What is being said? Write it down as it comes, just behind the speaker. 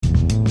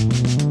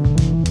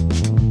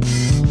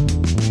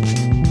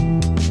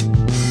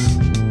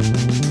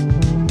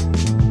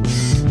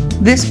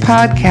This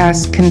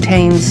podcast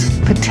contains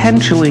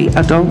potentially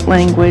adult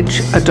language,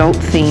 adult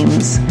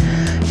themes,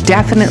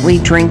 definitely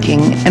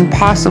drinking, and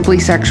possibly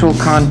sexual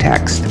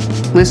context.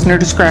 Listener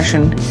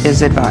discretion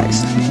is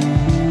advised.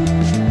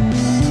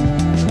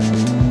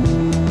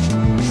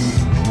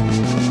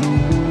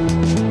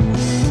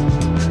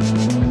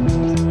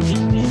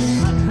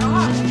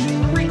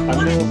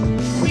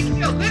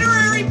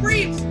 Literary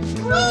briefs.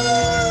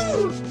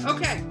 Woo!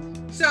 Okay,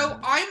 so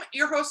I'm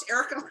your host,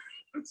 Erica.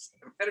 I've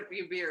had a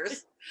few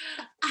beers.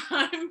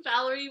 I'm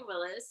Valerie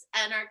Willis,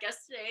 and our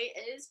guest today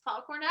is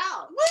Paul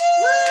Cornell.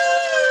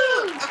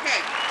 Woo! Okay,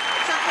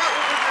 let's talk about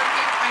what we're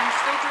drinking. I'm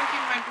still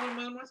drinking my Blue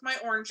Moon with my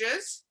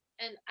oranges.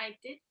 And I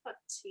did put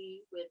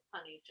tea with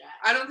honey jack.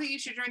 I don't think you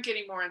should drink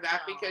any more of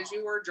that because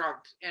you were drunk.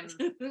 And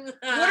What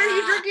what are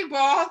you drinking,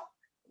 Paul?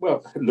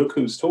 Well, look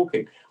who's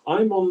talking.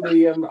 I'm on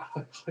the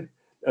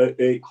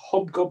a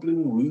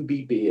Hobgoblin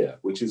Ruby beer,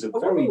 which is a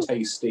very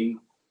tasty,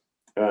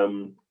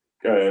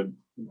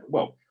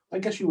 well, I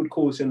guess you would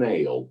call it an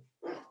ale.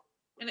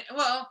 And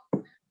well,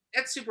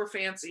 that's super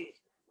fancy.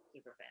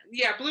 Super fan.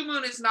 Yeah, Blue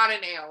Moon is not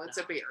an ale. It's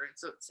a beer.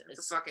 It's a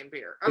fucking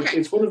beer. Okay.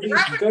 It's one of these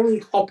very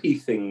hoppy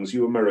things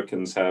you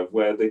Americans have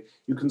where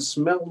you can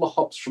smell the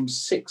hops from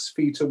 6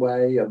 feet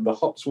away and the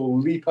hops will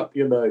leap up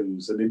your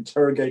nose and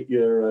interrogate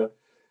your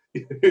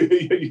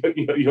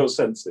your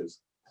senses.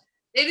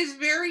 It is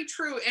very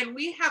true. And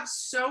we have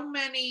so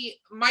many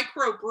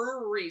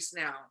microbreweries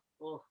now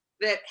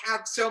that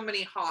have so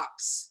many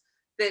hops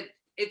that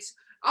it's,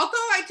 although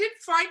I did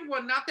find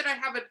one, not that I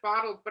have it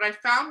bottled, but I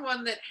found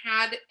one that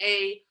had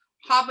a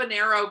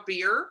habanero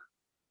beer,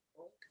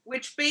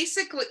 which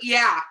basically,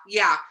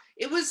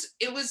 it was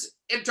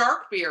a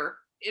dark beer.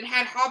 It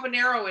had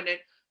habanero in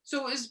it.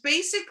 So it was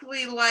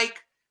basically like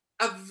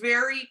a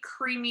very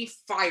creamy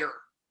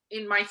fire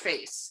in my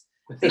face.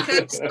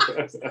 Because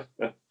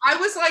I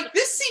was like,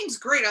 this seems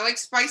great. I like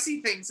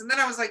spicy things. And then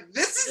I was like,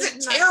 this is a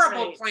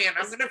terrible plan.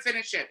 I'm going to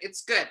finish it.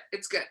 It's good.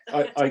 It's good.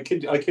 I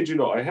kid you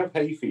not. I have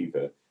hay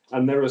fever.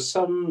 And there are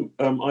some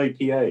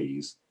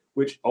IPAs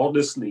which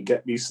honestly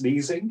get me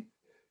sneezing.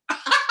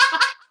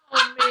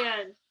 Oh,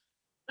 man.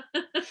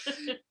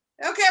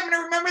 Okay, I'm going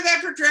to remember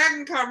that for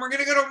Dragon Con. We're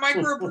going to go to a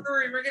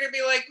microbrewery. We're going to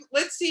be like,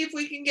 let's see if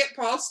we can get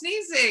Paul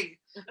sneezing.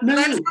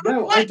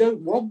 No, I don't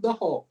want the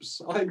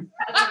hops.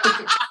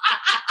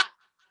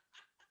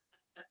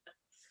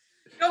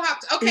 No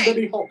hops. Okay. Too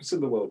many hops in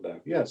the world now.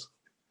 Yes.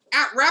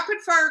 At rapid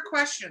fire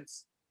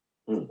questions.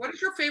 What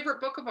is your favorite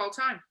book of all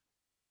time?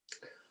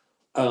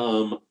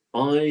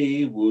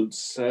 I would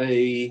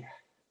say.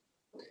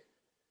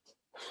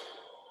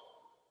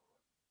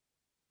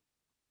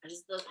 I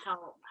just love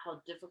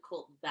how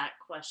difficult that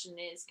question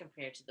is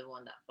compared to the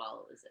one that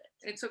follows it.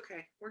 It's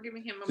okay. We're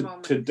giving him a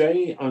moment.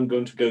 Today, I'm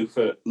going to go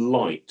for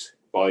Light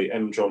by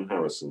M. John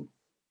Harrison.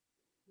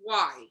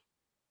 Why?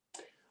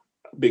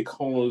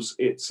 Because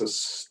it's a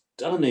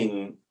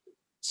stunning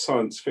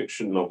science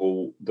fiction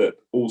novel that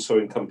also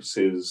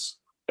encompasses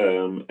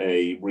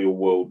a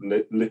real-world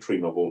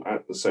literary novel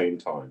at the same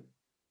time.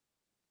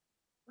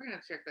 We're going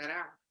to check that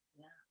out.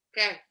 Yeah.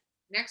 Okay,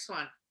 next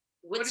one.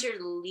 What's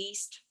your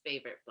least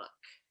favorite book?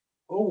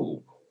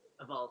 Oh.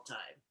 Of all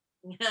time?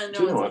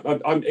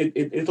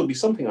 It'll be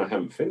something I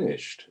haven't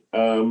finished.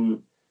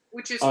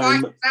 Which is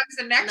fine. That's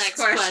the next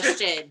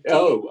question.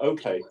 Oh,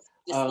 okay.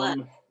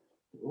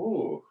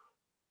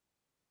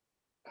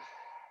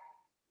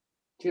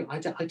 I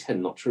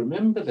tend not to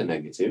remember the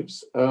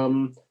negatives.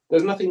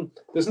 There's nothing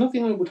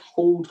I would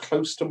hold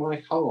close to my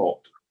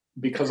heart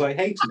because I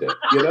hated it,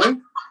 you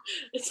know?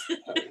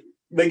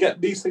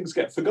 These things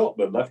get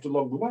forgotten and left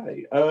along the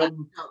way.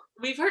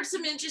 We've heard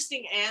some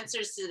interesting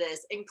answers to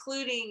this,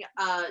 including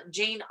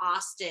Jane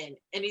Austen.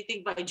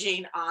 Anything by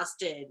Jane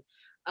Austen.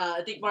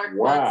 I think Mark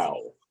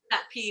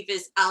that peeve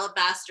is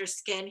alabaster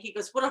skin. He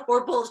goes, what a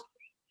horrible...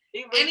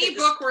 Any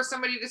book where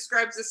somebody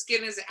describes the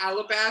skin as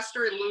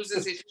alabaster, it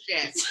loses its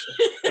shit.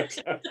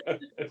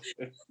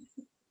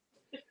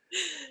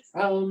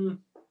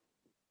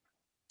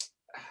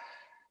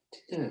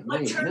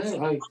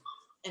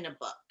 In a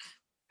book.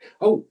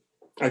 Oh,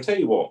 I tell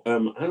you what.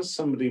 As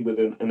somebody with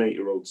an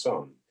 8-year-old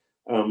son,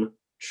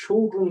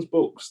 children's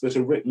books that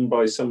are written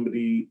by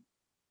somebody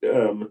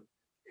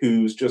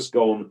who's just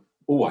gone,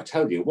 oh, I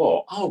tell you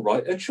what, I'll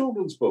write a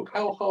children's book.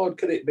 How hard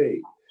can it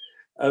be?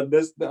 I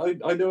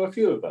know a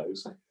few of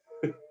those.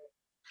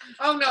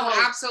 Oh, no,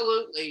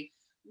 absolutely.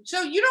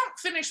 So you don't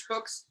finish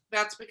books,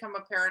 that's become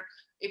apparent,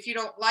 if you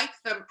don't like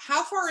them.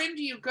 How far in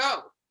do you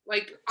go?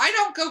 Like, I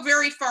don't go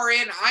very far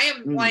in. I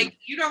am like,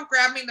 you don't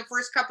grab me in the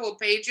first couple of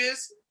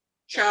pages,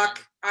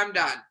 Chuck, I'm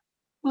done.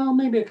 Well,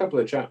 maybe a couple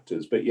of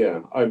chapters, but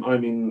yeah, I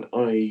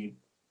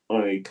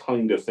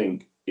kind of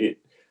think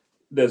it.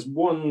 There's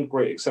one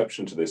great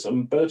exception to this.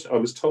 I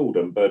was told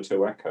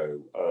Umberto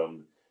Eco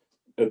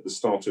at the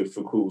start of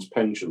Foucault's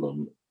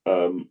Pendulum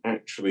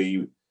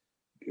actually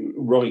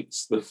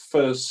writes the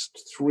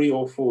first 3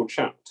 or 4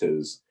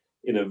 chapters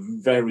in a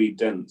very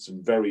dense,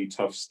 very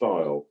tough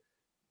style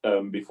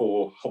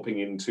before hopping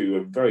into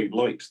a very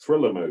light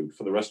thriller mode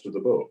for the rest of the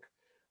book.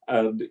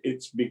 And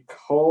it's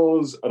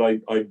because, and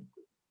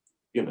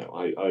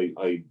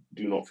I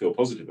do not feel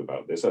positive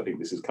about this. I think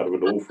this is kind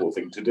of an awful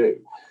thing to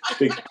do,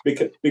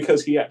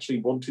 because he actually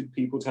wanted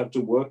people to have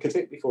to work at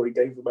it before he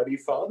gave them any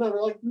fun. And I'm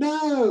like,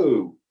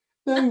 no,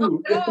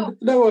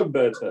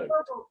 Umberto.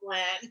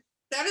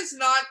 That is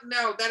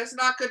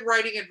not good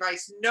writing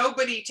advice.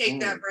 Nobody take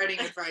that writing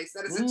advice.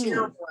 That is a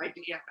terrible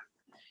idea.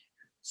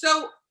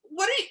 So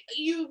what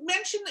you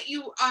mentioned that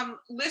you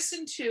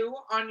listen to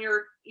on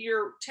your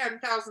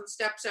 10,000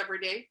 steps every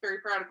day. Very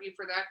proud of you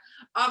for that.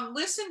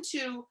 Listen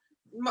to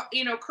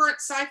current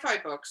sci-fi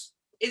books.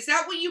 Is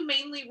that what you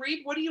mainly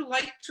read? What do you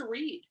like to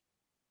read?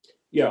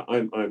 Yeah,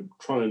 I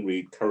try and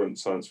read current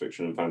science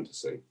fiction and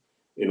fantasy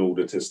in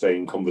order to stay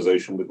in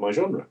conversation with my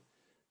genre.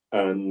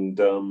 And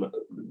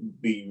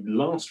the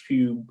last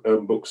few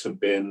books have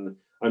been,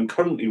 I'm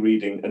currently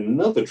reading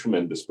another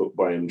tremendous book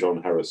by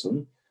John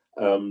Harrison,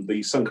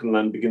 The Sunken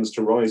Land Begins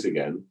to Rise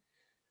Again,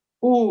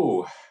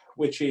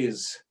 which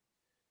is,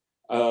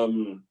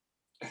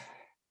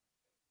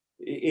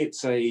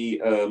 it's a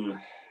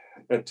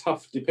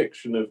tough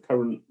depiction of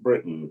current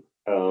Britain,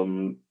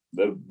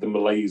 the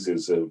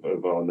malaises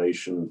of our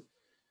nation,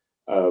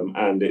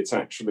 and it's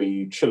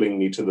actually chilling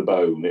me to the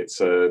bone.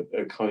 It's a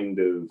kind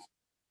of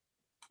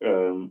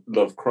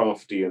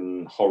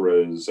Lovecraftian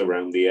horrors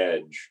around the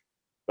edge,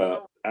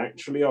 but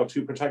actually our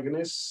two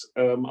protagonists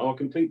are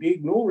completely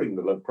ignoring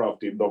the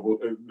Lovecraftian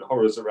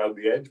horrors around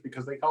the edge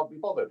because they can't be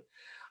bothered.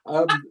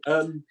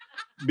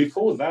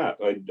 Before that,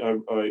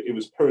 it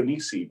was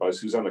Piranesi by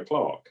Susanna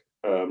Clarke,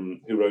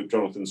 who wrote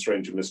Jonathan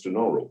Strange and Mr.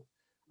 Norrell.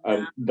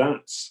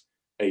 That's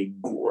a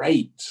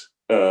great,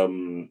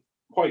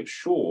 quite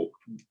short,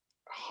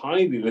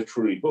 highly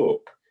literary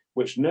book,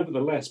 which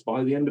nevertheless,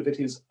 by the end of it,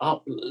 is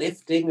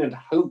uplifting and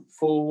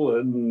hopeful.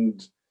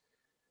 And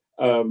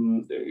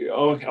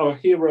our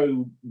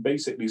hero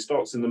basically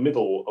starts in the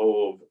middle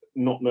of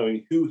not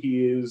knowing who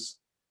he is,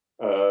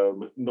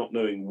 not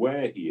knowing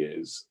where he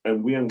is,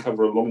 and we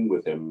uncover along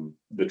with him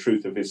the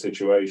truth of his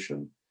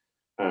situation.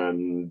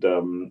 And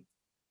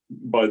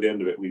by the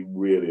end of it, we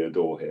really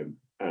adore him,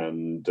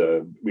 and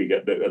we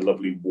get a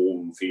lovely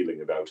warm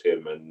feeling about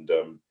him, and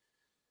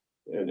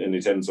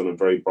it ends on a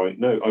very bright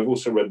note. I've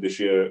also read this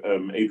year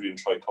Adrian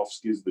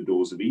Tchaikovsky's The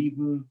Doors of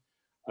Eden,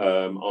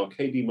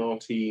 Arkady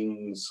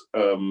Martin's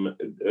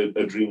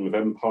A Dream of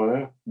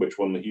Empire, which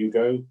won the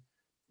Hugo,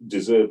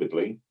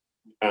 deservedly,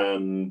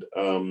 and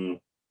the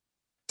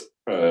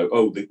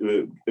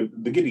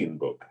Gideon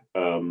book,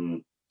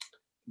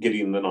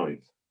 Gideon the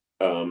Ninth.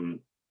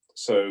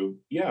 So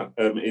yeah,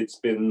 it's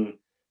been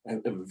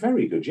a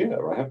very good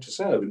year, I have to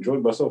say. I've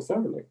enjoyed myself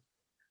thoroughly.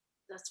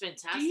 That's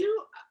fantastic. Do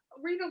you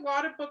read a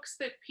lot of books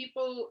that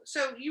people,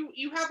 so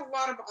you have a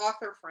lot of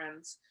author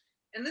friends,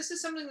 and this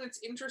is something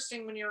that's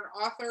interesting when you're an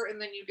author and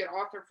then you get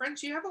author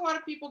friends. You have a lot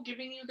of people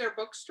giving you their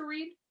books to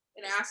read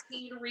and asking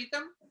you to read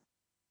them?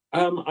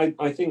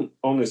 I think,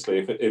 honestly,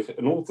 if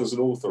an author's an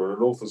author and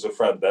an author's a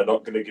friend, they're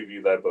not going to give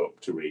you their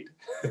book to read.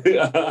 I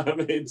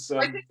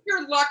think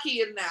you're lucky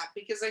in that,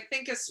 because I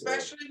think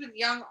especially with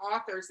young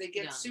authors, they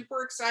get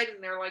super excited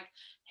and they're like,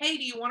 hey,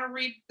 do you want to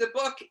read the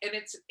book? And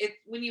it's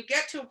when you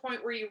get to a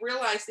point where you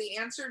realize the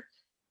answer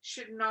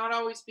should not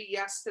always be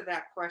yes to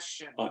that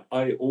question.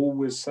 I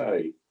always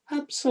say,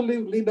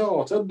 absolutely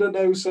not, under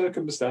no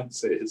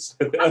circumstances.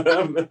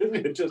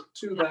 Just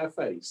to their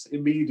face,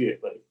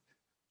 immediately.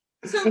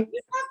 So you talked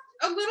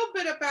a little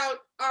bit about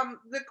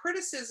the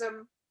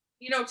criticism,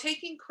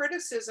 taking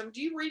criticism.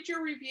 Do you read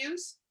your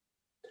reviews?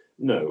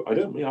 No, I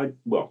don't.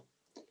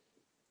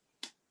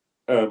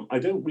 I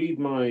don't read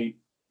my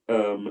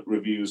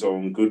reviews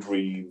on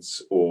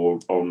Goodreads or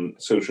on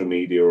social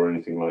media or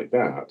anything like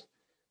that.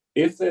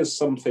 If there's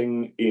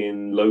something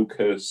in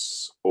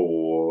Locus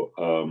or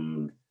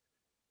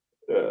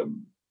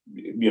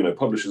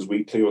Publishers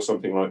Weekly or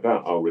something like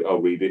that, I'll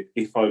read it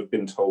if I've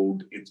been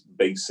told it's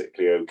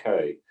basically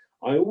okay.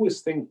 I always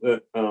think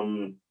that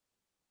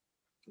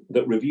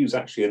that reviews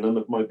actually are none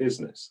of my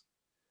business.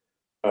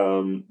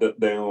 That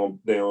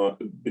they are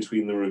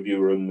between the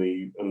reviewer and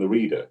the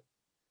reader.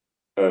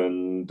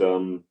 And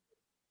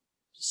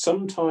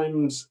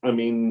sometimes, I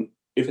mean,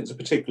 if it's a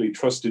particularly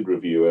trusted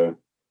reviewer,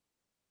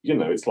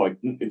 it's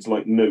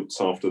like notes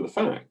after the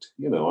fact.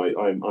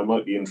 I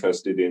might be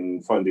interested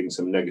in finding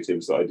some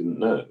negatives that I didn't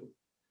know,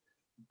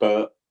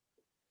 but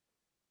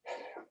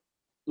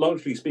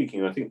largely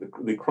speaking, I think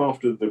the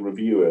craft of the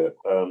reviewer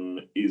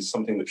is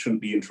something that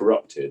shouldn't be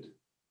interrupted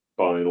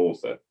by an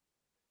author.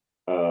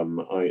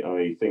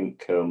 I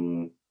think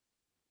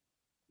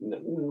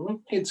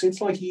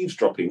it's like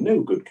eavesdropping.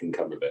 No good can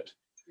come of it.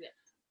 Yeah.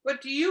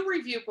 But do you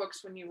review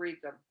books when you read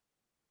them?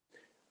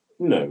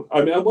 No,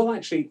 I mean, well,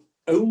 actually,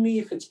 only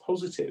if it's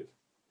positive.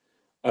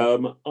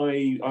 I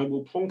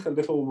will plonk a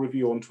little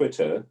review on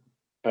Twitter.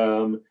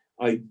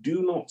 I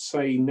do not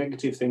say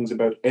negative things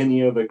about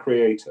any other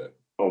creator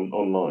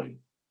online.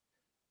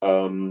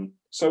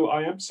 So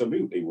I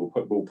absolutely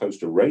will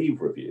post a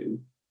rave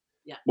review.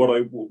 Yeah. What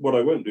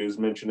I won't do is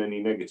mention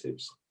any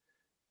negatives,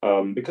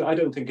 because I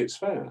don't think it's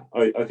fair.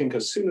 I think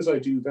as soon as I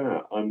do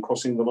that, I'm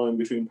crossing the line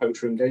between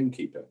poacher and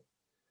gamekeeper.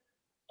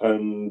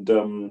 And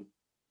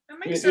that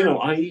makes You sense.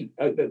 know,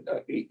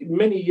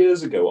 many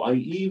years ago, I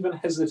even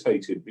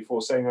hesitated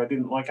before saying I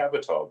didn't like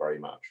Avatar very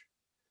much.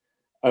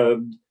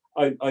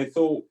 I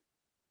thought,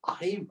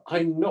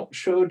 I'm not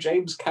sure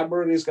James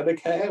Cameron is going to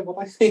care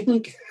what I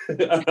think.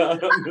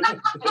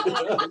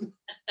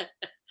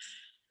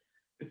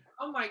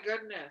 Oh my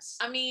goodness!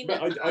 I mean,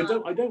 but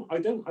I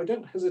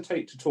don't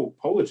hesitate to talk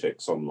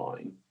politics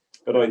online.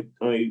 But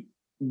I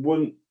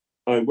won't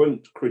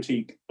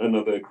critique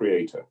another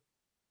creator.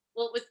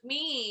 well, with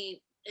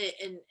me,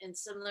 and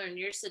similar in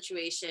your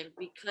situation,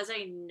 because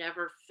I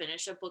never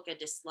finish a book I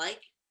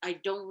dislike, I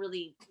don't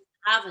really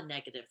have a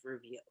negative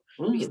review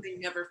because I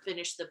never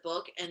finished the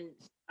book, and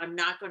I'm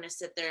not going to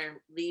sit there and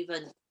leave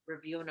a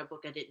review on a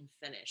book I didn't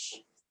finish.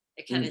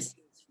 It kind of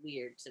seems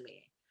weird to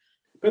me.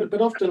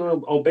 But often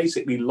I'll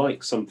basically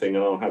like something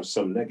and I'll have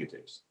some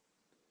negatives.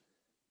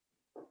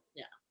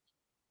 Yeah.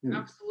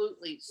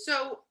 Absolutely.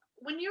 So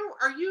when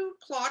are you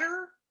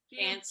plotter? Do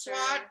you Pantser.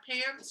 plot,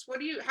 pants?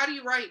 How do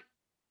you write?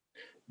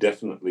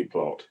 Definitely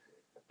plot.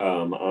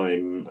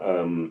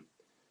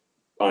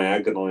 I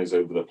agonize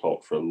over the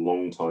plot for a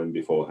long time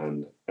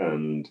beforehand,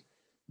 and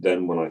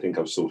then when I think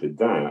I've sorted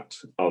that,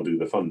 I'll do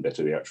the fun bit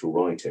of the actual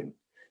writing.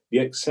 The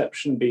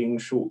exception being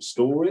short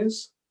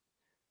stories,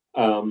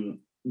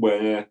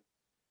 where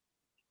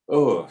I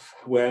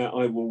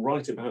will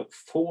write about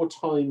 4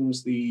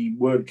 times the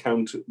word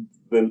count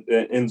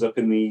that ends up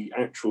in the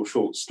actual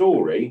short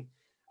story,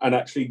 and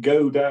actually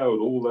go down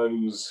all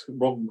those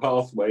wrong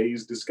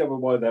pathways, discover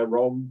why they're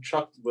wrong,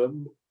 chuck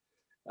them.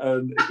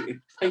 And it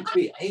takes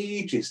me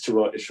ages to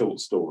write a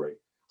short story.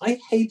 I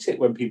hate it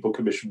when people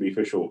commission me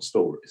for short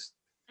stories.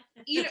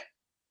 You know,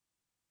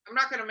 I'm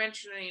not going to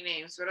mention any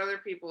names, but other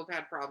people have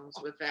had problems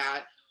with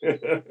that.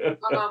 I've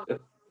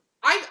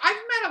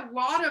met a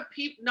lot of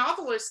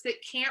novelists that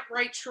can't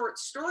write short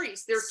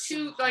stories. They're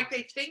too,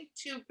 they think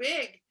too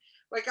big.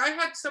 Like I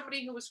had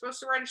somebody who was supposed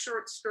to write a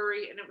short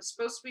story and it was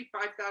supposed to be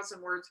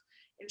 5,000 words.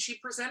 And she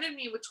presented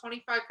me with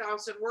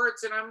 25,000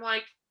 words. And I'm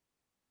like,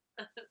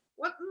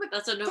 what in the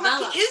That's a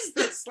novella. fuck is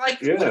this?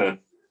 Like, yeah.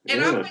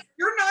 And I'm like,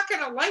 you're not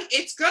going to like,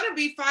 it's going to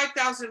be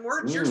 5,000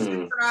 words. You're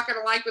super not going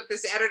to like what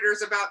this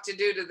editor's about to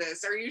do to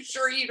this. Are you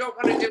sure you don't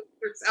want to do it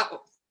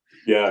yourself?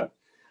 Yeah.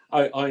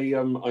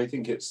 I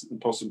think it's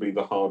possibly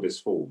the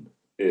hardest form.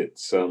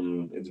 It's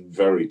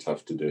very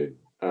tough to do.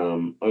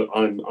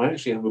 I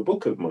actually have a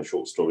book of my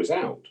short stories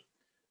out,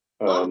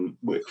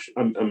 which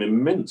I'm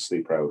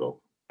immensely proud of,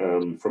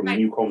 from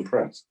Newcon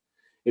Press.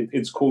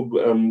 It's called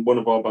One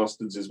of Our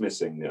Bastards is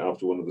Missing,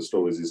 after one of the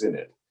stories is in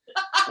it.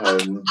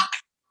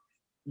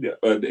 Yeah,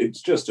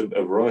 it's just a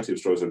variety of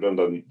stories I've done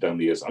down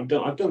the years. I've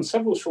done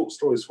several short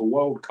stories for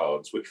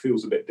Wildcards, which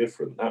feels a bit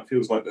different. That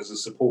feels like there's a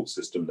support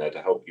system there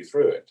to help you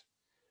through it.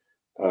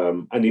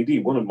 And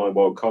indeed, one of my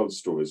Wildcards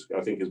stories,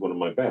 I think, is one of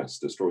my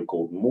best, a story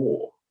called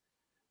More.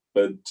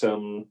 But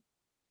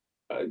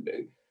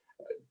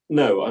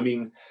no, I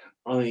mean,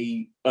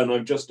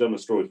 I've just done a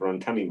story for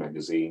Uncanny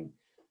Magazine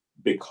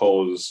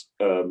because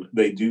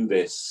they do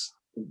this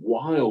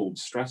wild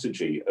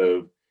strategy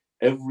of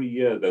every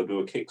year they'll do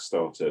a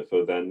Kickstarter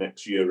for their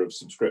next year of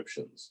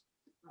subscriptions,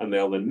 and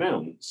they'll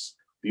announce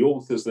the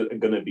authors that are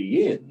going to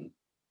be in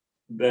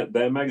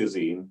their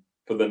magazine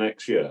for the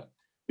next year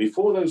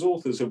before those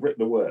authors have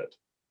written a word.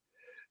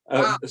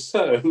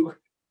 So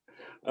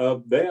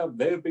they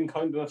have been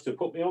kind enough to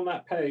put me on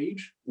that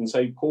page and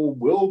say, Paul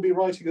will be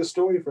writing a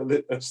story for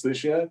us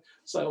this year.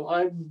 So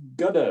I've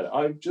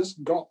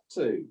just got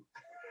to.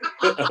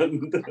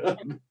 And,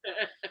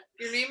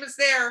 your name is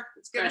there.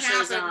 It's going to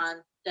happen.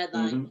 On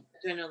deadline,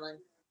 adrenaline.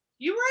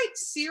 You write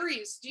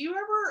series. Do you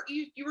ever?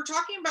 You were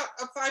talking about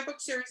a 5-book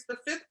series. The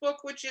 5th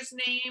book, which is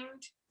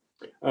named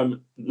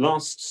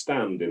Last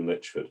Stand in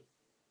Lichford.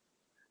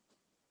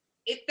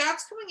 If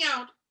that's coming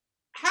out,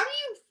 how do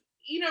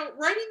you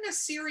writing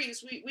this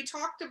series? We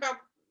talked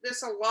about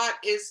this a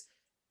lot.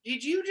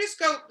 Did you just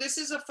go, this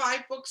is a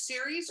 5-book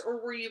series, or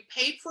were you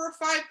paid for a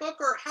 5-book,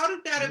 or how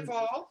did that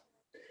evolve?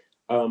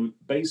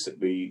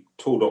 Basically,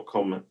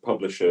 Tor.com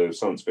publish a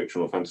science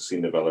fiction or fantasy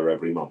novella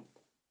every month.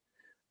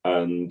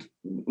 And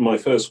my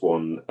first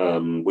one,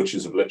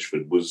 Witches of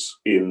Lichford, was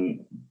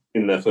in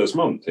their first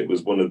month. It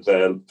was one of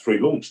their 3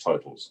 launch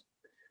titles.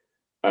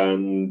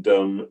 And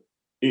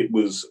it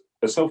was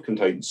a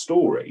self-contained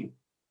story,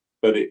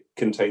 but it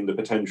contained the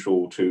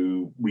potential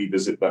to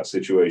revisit that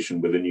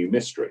situation with a new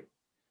mystery.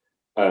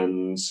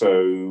 And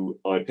so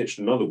I pitched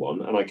another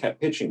one, and I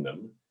kept pitching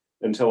them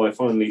until I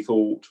finally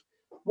thought,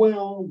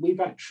 well,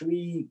 we've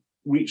actually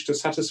reached a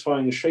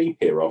satisfying shape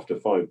here after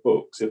 5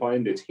 books. If I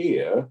end it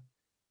here,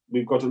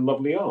 we've got a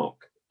lovely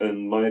arc.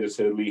 And my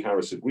editor, Lee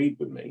Harris, agreed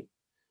with me.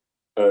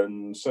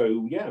 And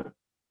so, yeah.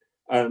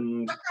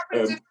 And what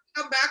happens if you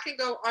come back and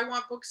go, I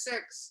want book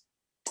 6?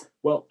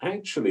 Well,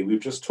 actually, we've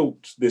just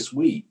talked this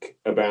week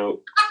about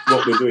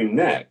what we're doing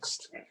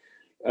next,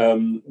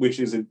 which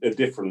is a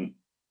different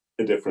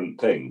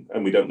thing.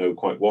 And we don't know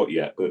quite what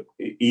yet, but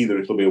either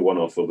it'll be a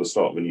one-off or the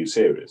start of a new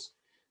series.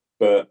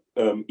 But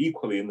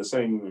equally in the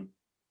same,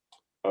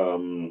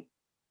 for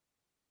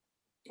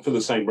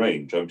the same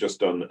range, I've just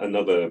done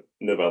another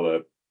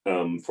novella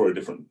for a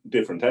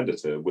different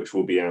editor, which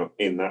will be out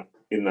in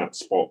that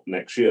spot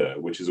next year,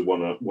 which is a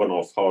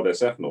one-off hard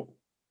SF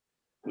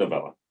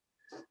novella.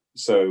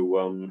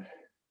 So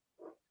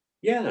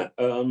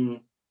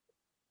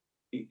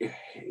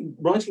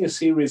writing a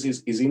series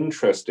is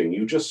interesting.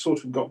 You just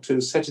sort of got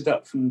to set it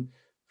up from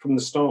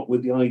the start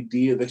with the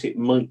idea that it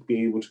might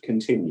be able to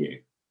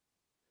continue.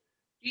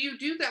 Do you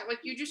do that? Like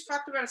you just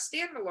talked about a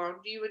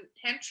standalone. Do you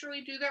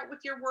intentionally do that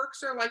with your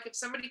works? Or like if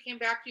somebody came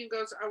back to you and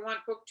goes, I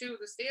want book 2 of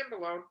the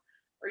standalone,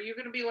 are you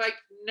going to be like,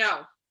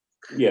 no?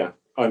 Yeah,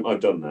 I've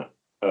done that.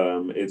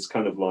 It's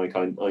kind of like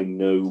I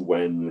know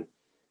when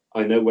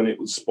it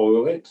would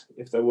spoil it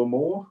if there were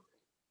more.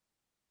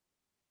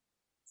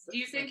 Do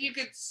you think you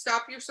could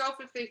stop yourself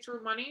if they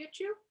threw money at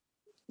you?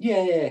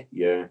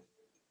 Yeah.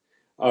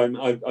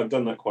 I've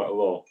done that quite a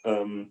lot.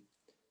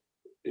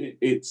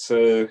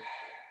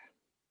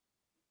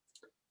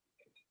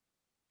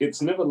 It's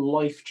never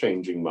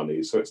life-changing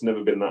money, so it's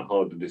never been that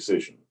hard a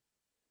decision.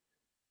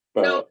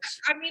 But no,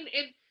 I mean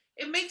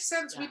it makes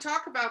sense. We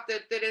talk about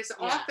that as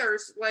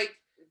authors, like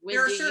when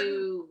do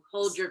you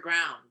hold your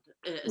ground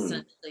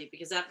essentially?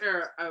 Because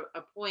after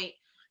a point,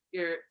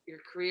 your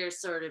career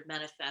sort of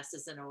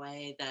manifests in a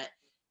way that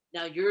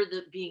now you're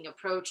being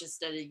approached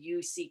instead of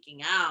you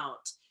seeking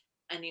out,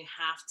 and you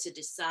have to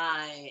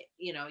decide.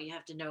 You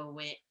have to know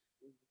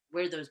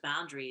where those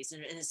boundaries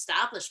and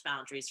establish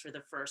boundaries for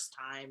the first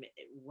time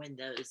when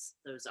those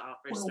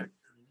offers start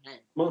coming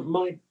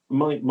in.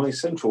 My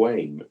central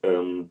aim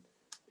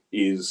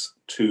is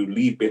to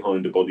leave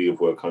behind a body of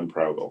work I'm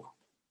proud of,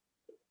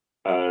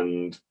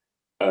 and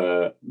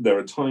there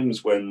are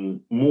times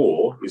when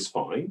more is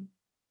fine,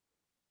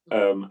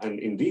 and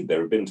indeed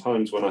there have been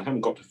times when I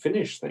haven't got to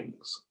finish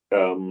things.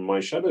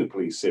 My Shadow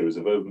Police series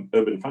of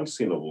urban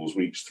fantasy novels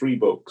reached 3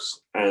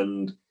 books,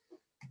 and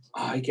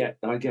I get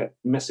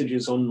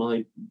messages on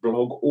my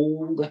blog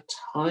all the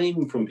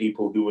time from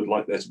people who would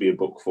like there to be a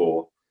book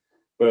 4,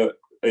 but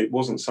it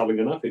wasn't selling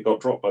enough. It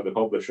got dropped by the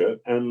publisher.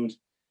 And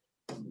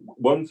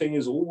one thing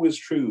is always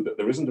true, that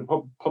there isn't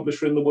a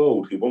publisher in the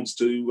world who wants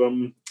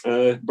to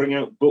bring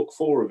out book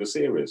 4 of a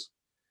series.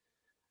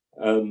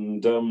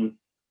 And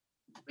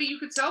but you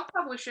could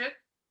self-publish it.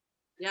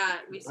 Yeah,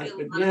 we see a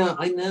lot. Yeah,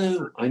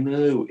 I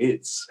know.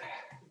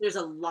 There's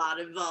a lot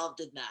involved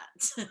in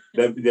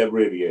that. There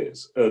really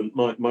is.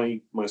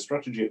 My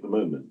strategy at the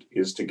moment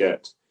is to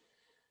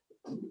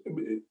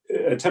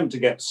attempt to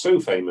get so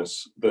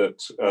famous that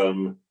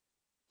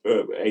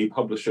a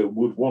publisher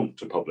would want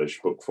to publish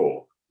book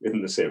 4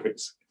 in the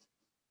series.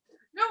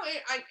 No,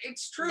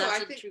 it's true.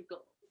 That's I think. True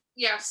goal.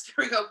 Yes,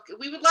 there we go.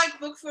 We would like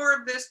book 4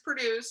 of this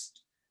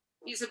produced.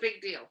 He's a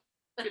big deal.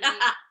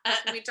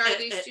 Can we tie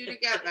these two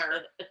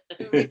together?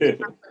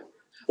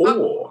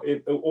 Or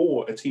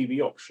a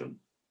TV option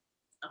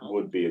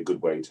would be a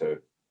good way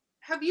to.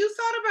 Have you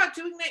thought about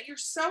doing that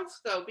yourself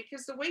though?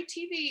 Because the way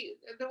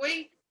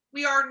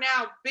we are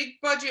now,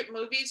 big budget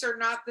movies are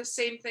not the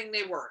same thing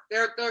they were.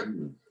 They're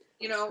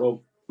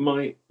Well,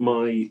 my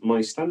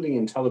standing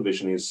in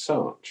television is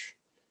such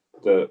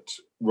that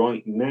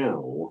right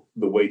now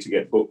the way to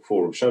get book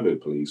 4 of Shadow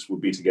Police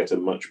would be to get a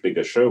much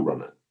bigger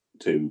showrunner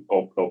to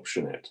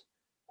option it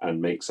and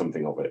make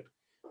something of it.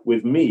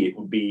 With me, it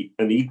would be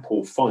an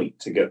equal fight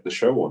to get the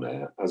show on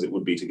air as it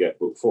would be to get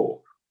book 4.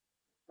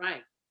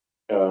 Right.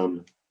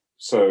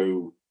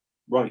 So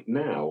right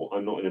now,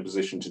 I'm not in a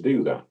position to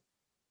do that.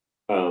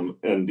 And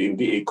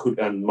indeed, it could.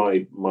 And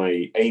my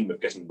aim of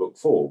getting book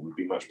 4 would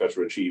be much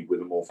better achieved with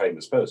a more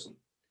famous person.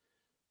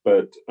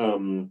 But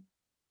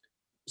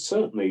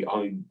certainly,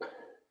 I'm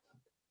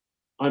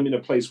in a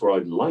place where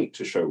I'd like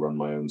to showrun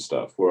my own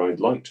stuff, where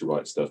I'd like to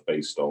write stuff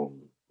based on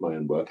my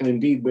own work, and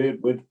indeed,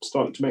 we're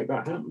starting to make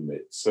that happen.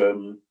 It's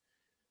I'm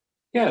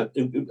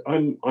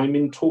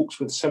in talks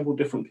with several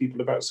different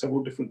people about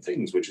several different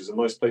things, which is a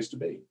nice place to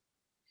be.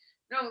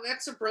 No,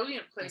 that's a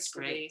brilliant place to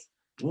be.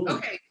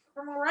 Okay,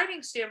 from a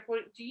writing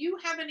standpoint, do you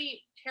have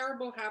any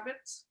terrible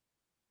habits?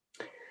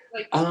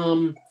 Like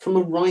from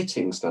a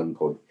writing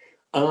standpoint,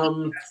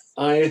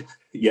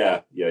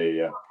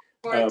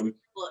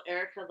 Well,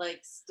 Erica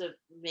likes to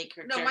make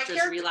her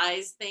characters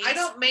realize things. I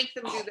don't make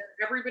them do that.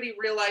 Everybody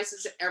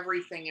realizes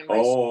everything in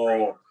my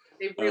story.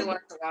 They realize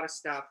a lot of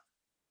stuff.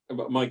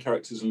 But my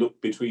characters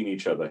look between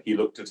each other. He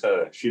looked at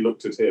her. She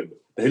looked at him.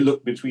 They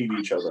look between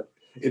each other.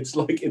 It's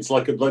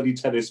like a bloody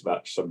tennis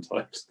match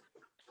sometimes.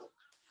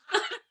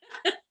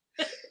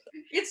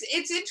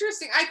 It's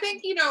interesting. I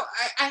think,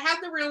 I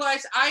had to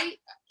realize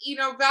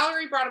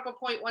Valerie brought up a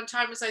point one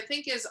time is I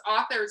think as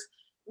authors,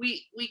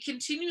 we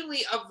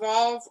continually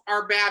evolve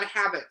our bad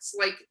habits,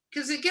 like,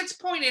 because it gets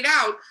pointed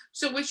out.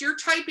 So as you're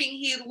typing,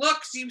 he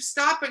looks, you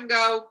stop and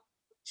go,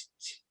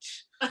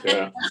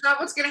 yeah. That's not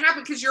what's going to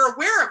happen because you're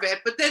aware of it.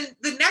 But then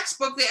the next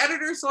book, the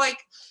editor's like,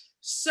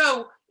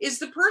 so is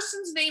the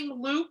person's name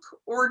Luke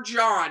or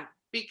John?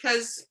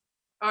 Because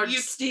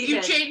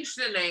you changed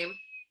the name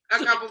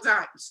a couple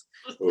times.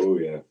 Oh,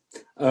 yeah.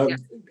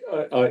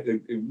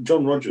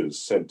 John Rogers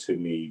said to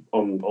me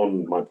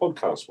on my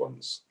podcast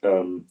once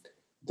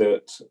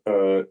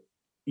that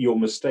your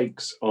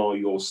mistakes are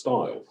your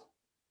style.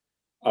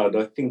 And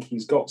I think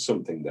he's got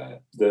something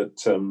there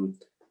that,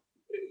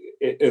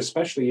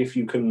 especially if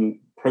you can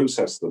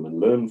process them and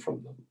learn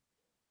from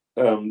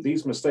them,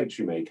 these mistakes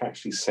you make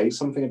actually say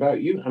something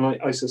about you. And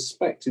I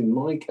suspect in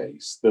my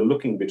case, the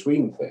looking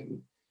between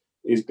thing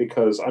is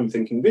because I'm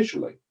thinking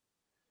visually.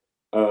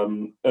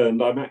 And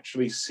I'm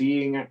actually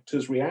seeing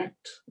actors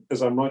react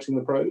as I'm writing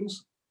the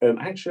prose. And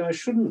actually, I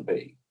shouldn't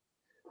be.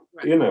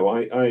 Right. You know,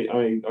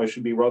 I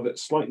should be rather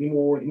slightly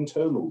more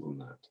internal than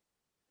that.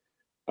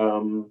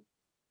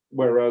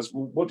 Whereas,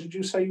 what did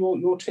you say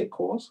your tick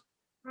was?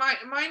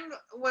 Mine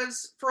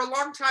was, for a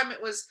long time,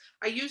 it was,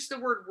 I used the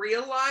word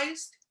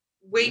realized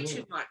way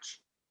too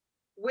much.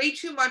 Way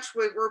too much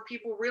were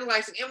people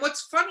realizing. And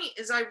what's funny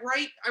is I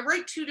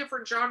write two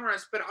different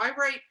genres, but I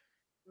write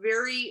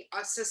very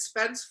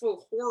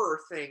suspenseful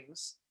horror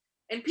things.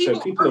 And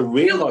people are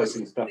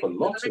realizing stuff a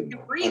lot in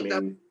that. I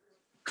mean,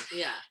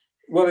 yeah.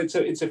 Well, it's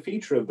a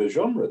feature of the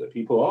genre that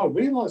people are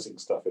realizing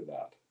stuff in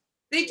that.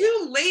 They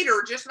do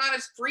later, just not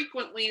as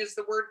frequently as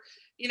the word,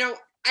 you know,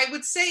 I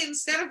would say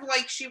instead of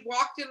like she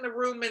walked in the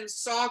room and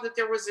saw that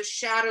there was a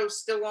shadow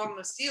still on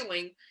the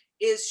ceiling,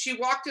 is she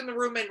walked in the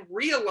room and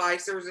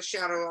realized there was a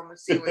shadow on the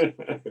ceiling.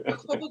 The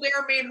cold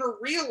air made her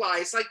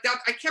realize, like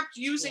that. I kept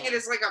using it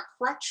as like a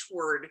crutch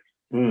word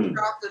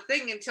throughout the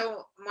thing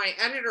until my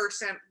editor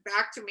sent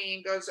back to me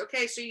and goes,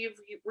 okay, so you've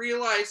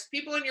realized,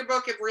 people in your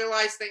book have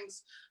realized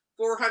things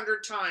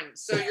 400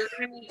 times. So you're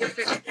going to need to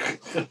fix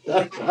it.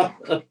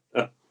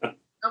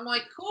 I'm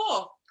like,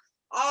 cool.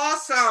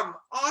 Awesome.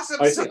 I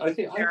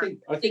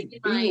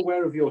think being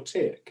aware of your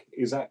tick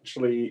is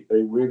actually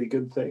a really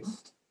good thing.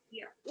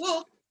 Yeah.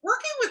 Well,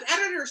 working with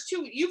editors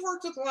too, you've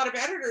worked with a lot of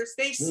editors.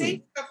 They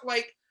say stuff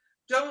like,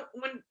 don't,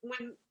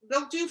 when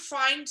they'll do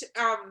find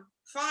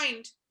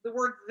the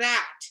word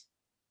that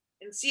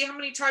and see how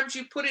many times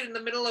you put it in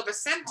the middle of a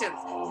sentence.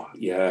 Oh,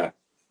 yeah.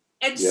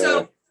 And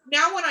so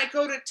now when I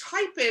go to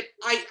type it,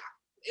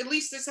 at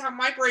least this is how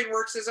my brain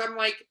works, is I'm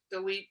like,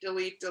 delete,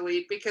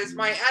 because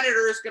my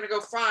editor is going to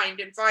go find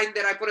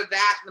that I put a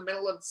that in the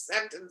middle of the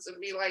sentence and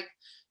be like,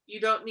 you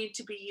don't need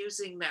to be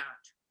using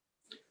that.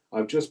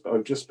 I've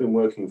just been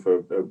working for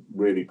a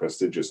really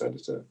prestigious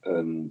editor,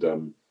 and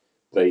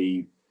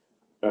they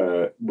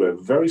were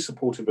very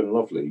supportive and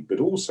lovely, but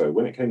also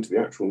when it came to the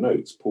actual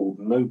notes, pulled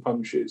no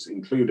punches,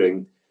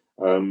 including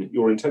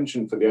your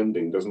intention for the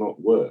ending does not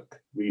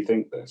work.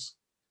 Rethink this.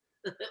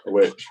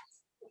 Which,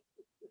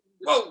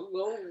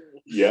 whoa.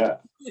 Yeah,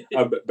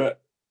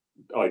 but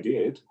I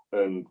did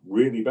and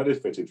really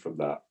benefited from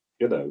that.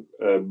 You know,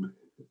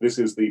 this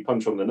is the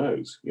punch on the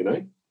nose. You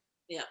know.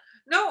 Yeah.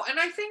 No, and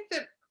I think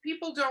that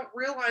people don't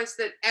realize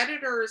that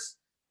editors,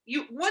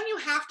 you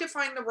have to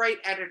find the right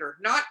editor.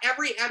 Not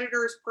every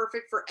editor is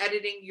perfect for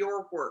editing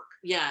your work.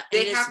 Yeah,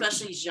 and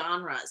especially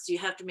genres. You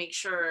have to make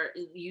sure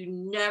you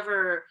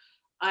never.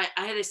 I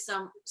had a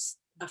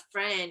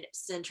friend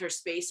send her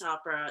space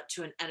opera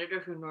to an editor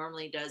who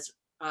normally does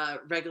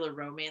regular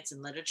romance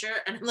and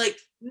literature, and I'm like,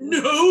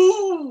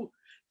 no.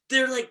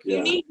 They're like,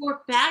 you need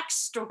more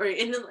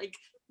backstory, and they're like,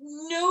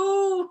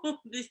 no,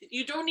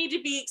 you don't need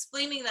to be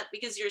explaining that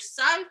because your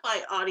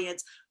sci-fi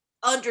audience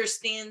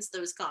understands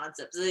those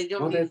concepts. They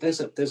don't. Well,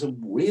 there's a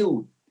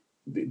real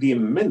the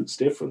immense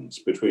difference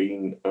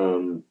between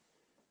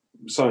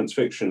science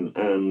fiction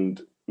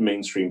and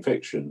mainstream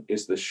fiction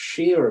is the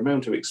sheer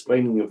amount of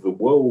explaining of the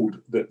world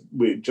that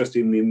we're just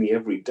in the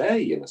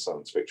everyday in a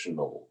science fiction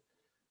novel.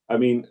 I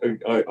mean,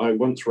 I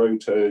once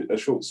wrote a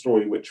short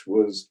story which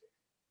was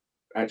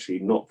actually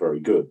not very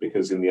good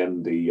because in the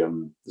end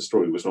the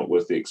story was not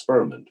worth the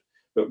experiment.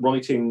 But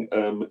writing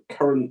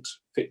current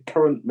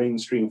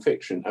mainstream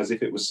fiction as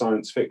if it was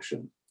science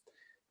fiction,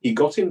 he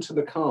got into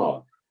the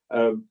car.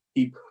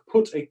 He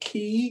put a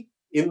key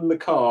in the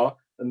car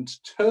and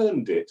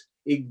turned it,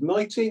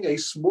 igniting a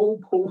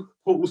small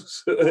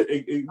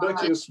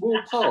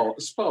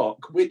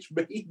spark, which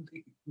made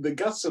the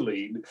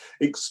gasoline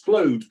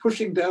explode,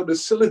 pushing down a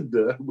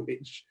cylinder.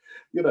 Which,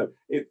 you know,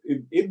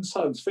 in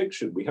science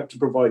fiction, we have to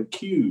provide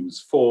cues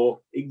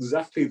for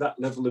exactly that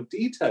level of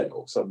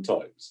detail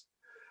sometimes.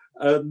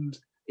 And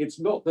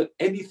it's not that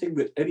anything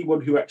that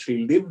anyone who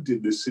actually lived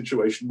in this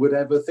situation would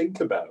ever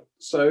think about.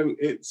 So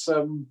it's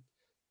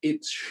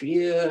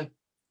sheer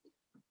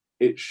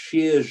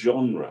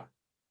genre.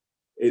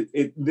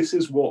 This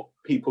is what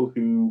people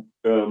who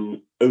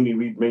only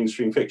read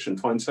mainstream fiction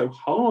find so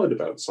hard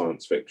about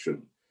science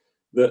fiction,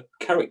 that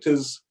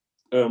characters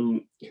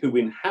who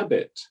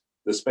inhabit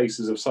the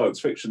spaces of science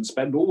fiction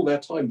spend all their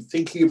time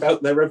thinking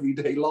about their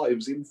everyday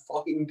lives in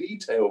fine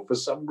detail for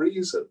some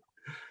reason.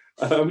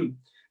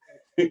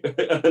 But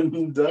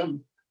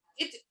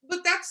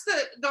that's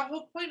the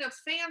whole point of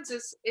fans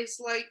is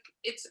like,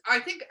 I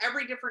think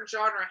every different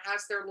genre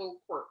has their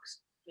little quirks.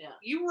 Yeah.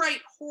 You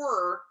write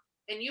horror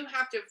and you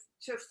have to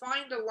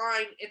find a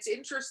line. It's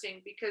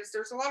interesting because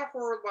there's a lot of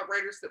horror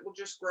writers that will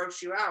just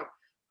gross you out.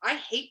 I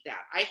hate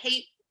that. I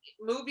hate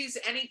movies,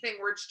 anything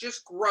where it's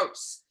just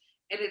gross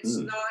and it's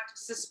not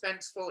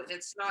suspenseful and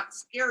it's not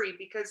scary,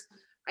 because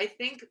I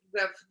think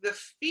the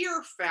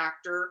fear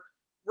factor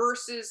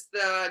versus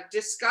the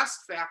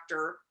disgust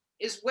factor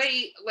is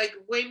way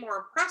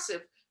more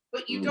impressive,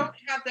 but you don't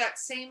have that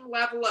same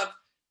level of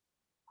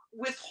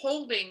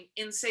withholding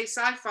in, say,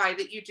 sci-fi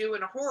that you do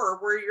in a horror,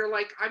 where you're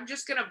like, I'm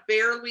just gonna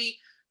barely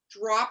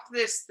drop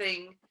this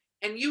thing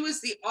and you as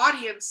the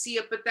audience see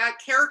it, but that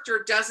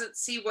character doesn't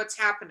see what's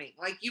happening.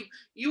 Like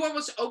you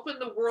almost open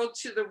the world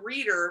to the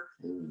reader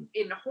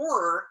in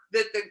horror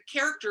that the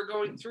character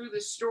going through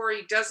the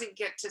story doesn't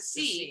get to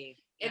see.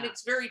 And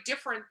it's very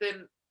different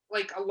than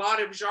like a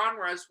lot of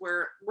genres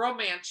where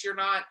romance, you're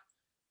not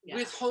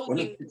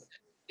withholding.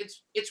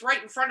 It's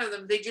right in front of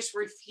them. They just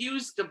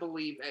refuse to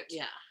believe it.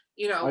 Yeah.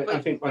 You know, I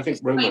think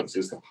romance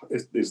is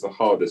the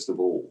hardest of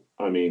all.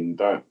 I mean,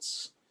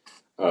 that's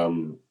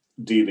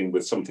dealing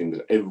with something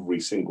that every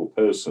single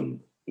person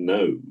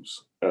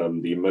knows,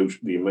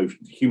 the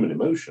human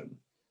emotion,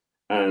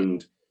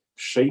 and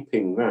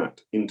shaping that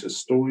into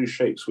story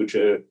shapes which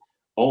are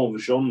of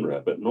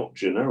genre but not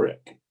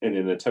generic, in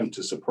an attempt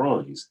to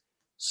surprise.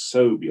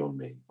 So beyond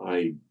me.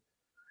 I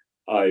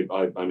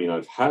mean,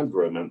 I've had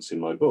romance in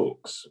my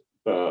books,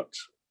 but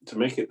to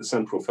make it the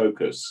central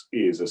focus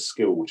is a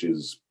skill which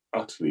is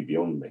utterly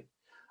beyond me.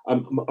 I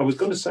was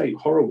going to say,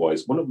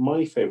 horror-wise, one of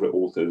my favourite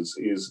authors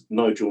is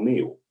Nigel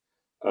Neal,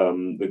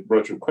 the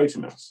writer of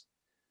Quatermass.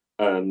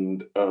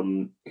 And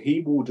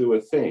he will do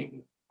a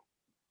thing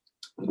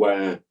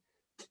where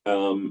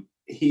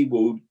he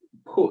will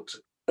put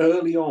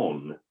early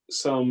on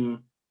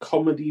some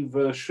comedy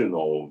version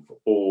of,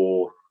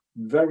 or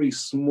very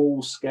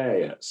small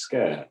scare,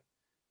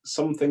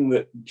 something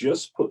that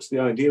just puts the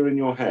idea in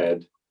your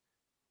head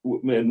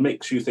and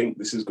makes you think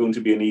this is going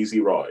to be an easy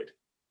ride.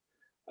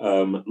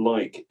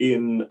 Like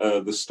in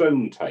The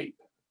Stone Tape,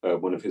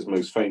 one of his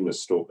most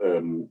famous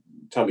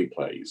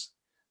teleplays,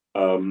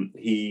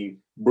 he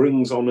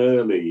brings on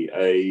early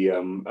a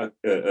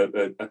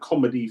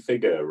comedy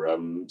figure.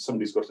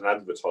 Somebody's got an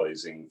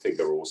advertising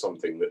figure or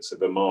something that's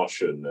of a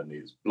Martian and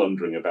he's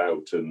blundering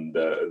about, and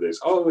there's,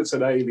 it's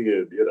an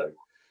alien, you know.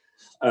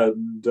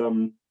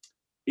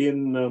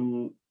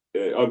 And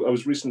I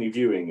was recently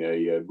viewing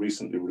a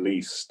recently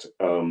released,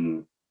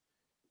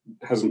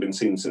 hasn't been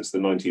seen since the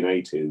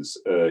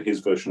 1980s, his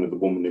version of The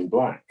Woman in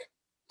Black.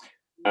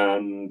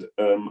 And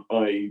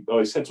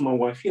I said to my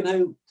wife, you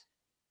know,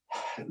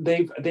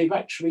 they've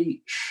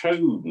actually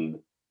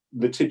shown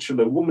the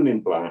titular Woman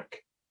in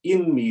Black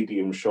in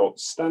medium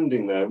shots,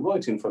 standing there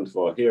right in front of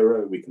our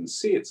hero. We can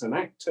see it's an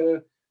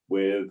actor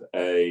with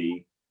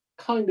a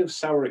kind of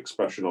sour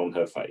expression on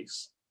her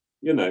face.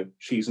 You know,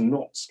 she's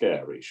not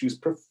scary. She's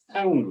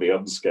profoundly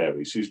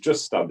unscary. She's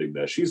just standing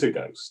there. She's a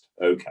ghost.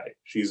 Okay,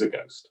 she's a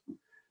ghost.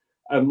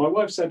 And my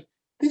wife said,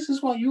 this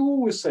is what you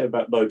always say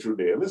about Nigel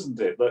Neal, isn't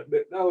it? Like,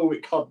 no,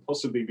 it can't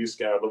possibly be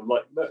scary. I'm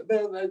like,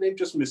 they've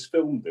just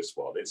misfilmed this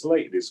one. It's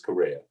late in his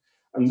career.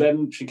 And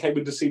then she came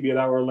in to see me an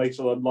hour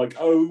later. And I'm like,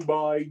 oh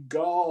my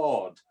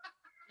God.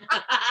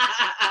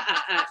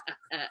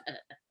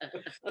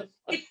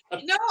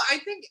 No, I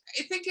think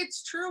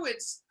it's true.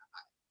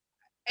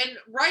 And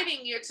writing,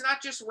 it's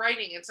not just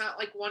writing. It's not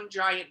like one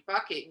giant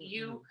bucket.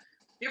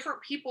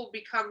 Different people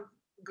become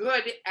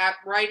good at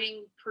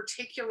writing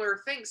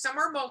particular things. Some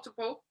are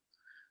multiple,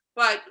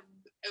 but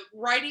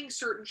writing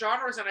certain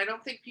genres, and I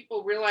don't think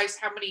people realize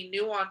how many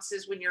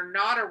nuances when you're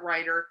not a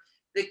writer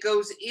that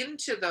goes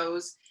into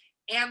those,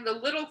 and the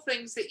little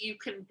things that you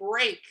can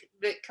break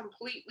that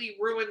completely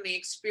ruin the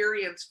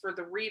experience for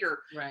the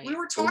reader. Right. We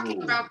were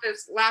talking about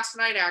this last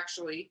night,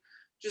 actually,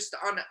 just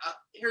on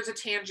here's a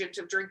tangent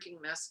of drinking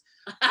this.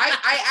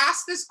 I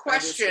asked this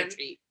question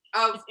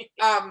of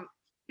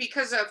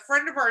because a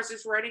friend of ours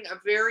is writing a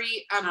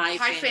very high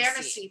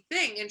fantasy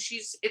thing, and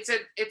it's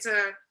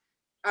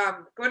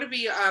going to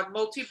be a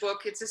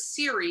multi-book. It's a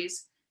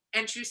series,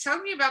 and she was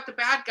telling me about the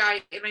bad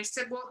guy, and I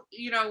said, well,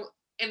 you know,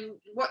 and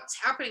what's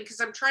happening, because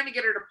I'm trying to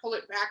get her to pull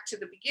it back to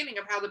the beginning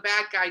of how the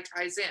bad guy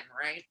ties in,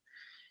 right?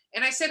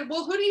 And I said,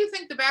 well, who do you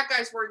think the bad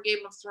guys were in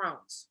Game of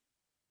Thrones?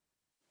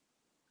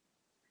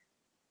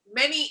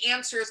 Many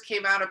answers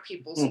came out of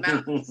people's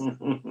mouths.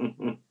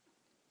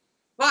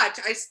 But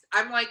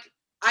I'm like,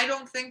 I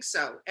don't think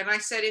so. And I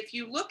said, if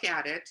you look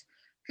at it,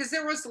 because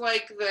there was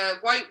like the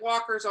White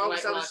Walkers, all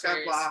this other stuff,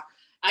 blah.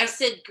 I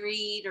said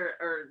greed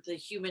or the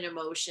human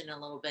emotion a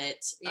little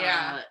bit.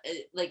 Yeah.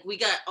 Like we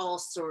got all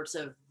sorts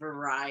of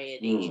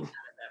variety.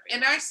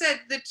 And I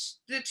said that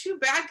the two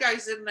bad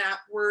guys in that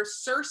were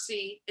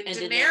Cersei and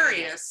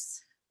Daenerys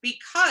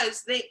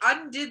because they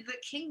undid the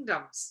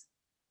kingdoms.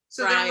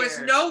 So there was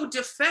no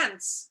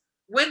defense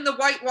when the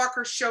White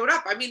Walkers showed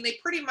up. I mean, they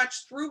pretty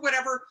much, through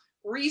whatever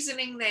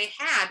reasoning they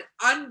had,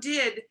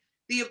 undid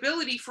the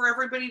ability for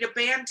everybody to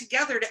band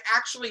together to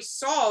actually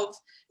solve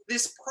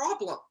this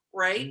problem,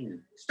 right?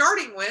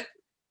 Starting with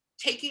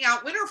taking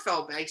out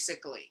Winterfell,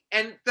 basically,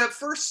 and the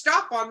first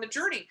stop on the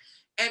journey.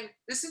 And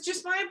this is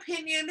just my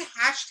opinion,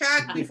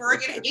 hashtag before I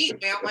get hate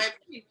mail, my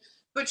opinion.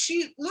 But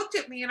she looked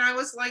at me and I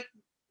was like,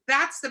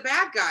 that's the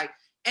bad guy.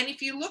 And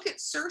if you look at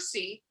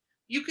Cersei,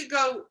 you could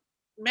go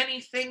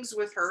many things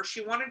with her.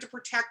 She wanted to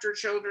protect her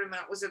children.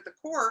 That was at the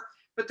core.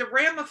 But the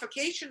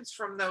ramifications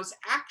from those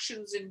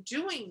actions in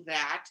doing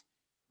that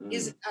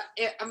is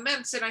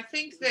immense, and I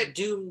think that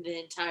doomed the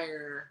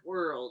entire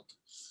world.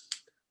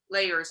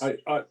 Layers.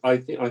 I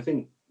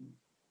think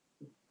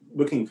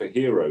looking for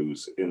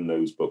heroes in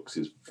those books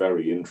is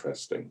very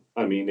interesting.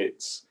 I mean,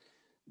 it's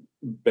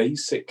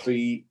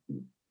basically,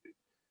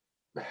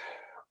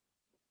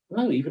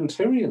 no, even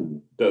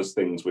Tyrion does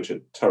things which are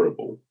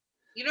terrible.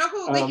 You know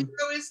who the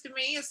hero is to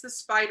me? Is the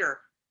spider.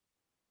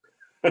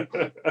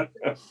 The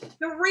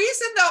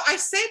reason, though, I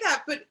say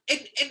that, but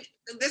and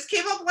this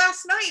came up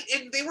last night,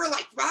 and they were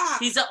like, "Wow,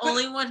 he's the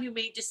only one who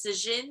made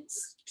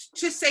decisions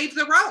to save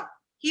the realm."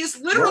 He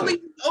is literally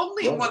the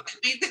only Right. one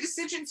that made the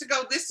decision to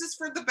go, "This is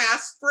for the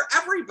best for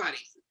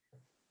everybody."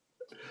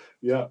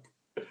 Yeah.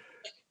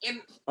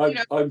 And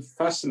I'm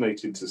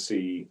fascinated to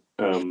see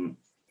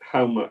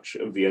how much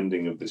of the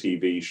ending of the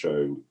TV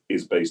show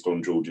is based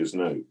on George's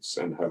notes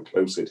and how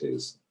close it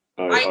is.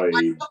 I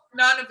hope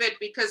none of it,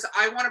 because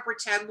I want to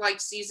pretend like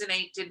season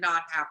 8 did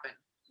not happen.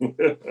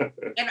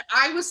 And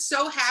I was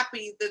so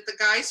happy that the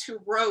guys who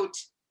wrote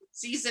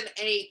season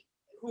 8,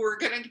 who were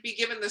going to be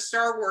given the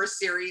Star Wars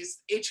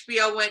series,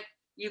 HBO went,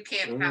 "You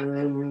can't have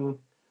it."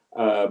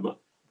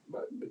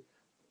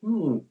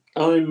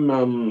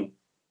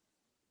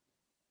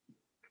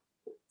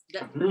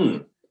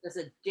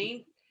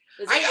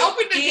 I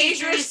opened a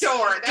dangerous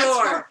door.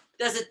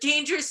 That's a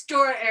dangerous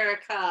door,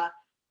 Erica.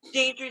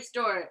 Dangerous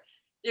door.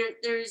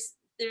 There's.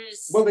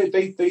 Well,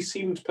 they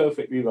seemed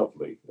perfectly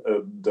lovely,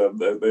 and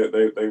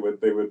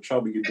they were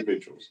charming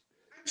individuals.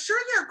 I'm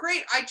sure they're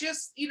great. I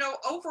just,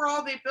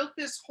 overall, they built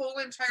this whole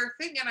entire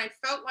thing, and I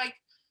felt like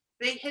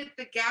they hit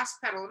the gas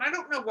pedal, and I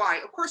don't know why.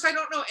 Of course, I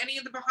don't know any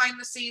of the behind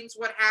the scenes,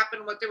 what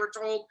happened, what they were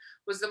told,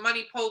 was the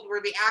money pulled,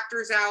 were the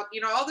actors out,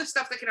 all this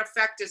stuff that can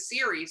affect a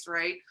series,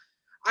 right?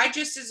 I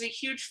just, as a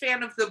huge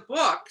fan of the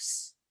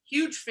books,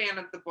 huge fan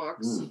of the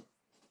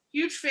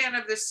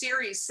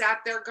series,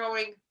 sat there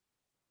going,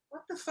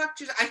 what the fuck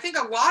just, I think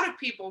a lot of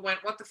people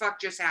went, what the fuck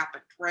just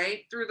happened,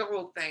 right? Through the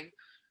whole thing.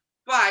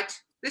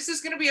 But this is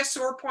going to be a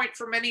sore point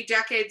for many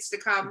decades to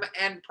come,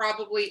 and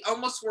probably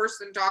almost worse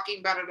than talking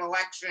about an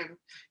election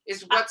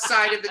is what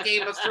side of the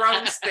Game of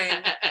Thrones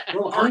thing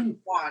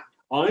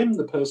I'm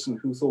the person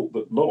who thought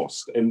that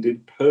Lost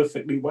ended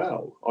perfectly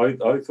well. I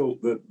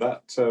thought that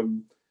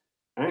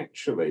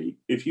actually,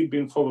 if you'd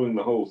been following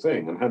the whole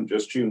thing and hadn't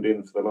just tuned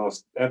in for the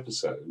last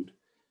episode,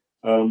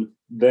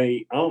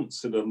 they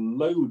answered a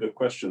load of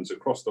questions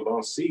across the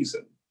last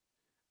season.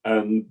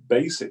 And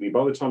basically,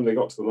 by the time they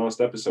got to the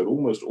last episode,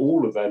 almost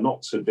all of their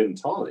knots had been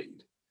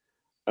tied.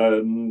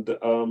 And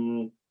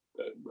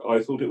I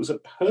thought it was a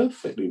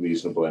perfectly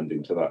reasonable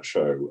ending to that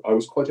show. I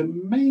was quite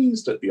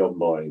amazed at the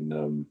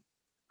online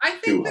I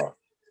think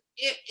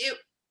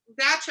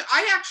that show,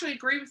 I actually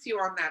agree with you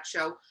on that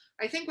show.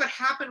 I think what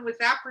happened with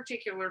that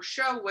particular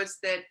show was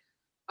that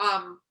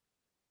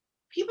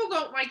people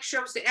don't like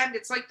shows to end.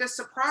 It's like The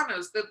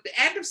Sopranos. The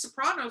end of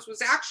Sopranos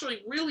was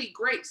actually really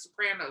great.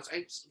 Sopranos.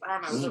 I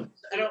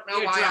don't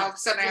know why all of a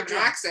sudden I have an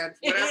accent.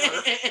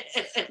 Whatever.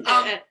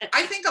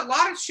 I think a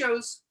lot of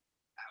shows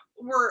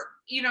were,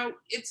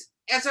 it's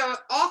as an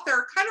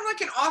author, kind of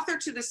like an author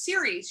to the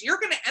series. You're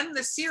going to end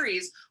the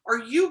series. Are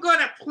you going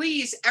to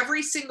please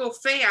every single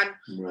fan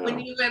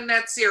when you end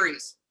that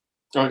series?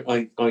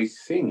 I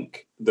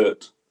think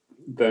that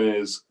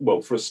there's,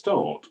 well, for a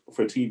start,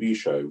 for a TV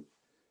show,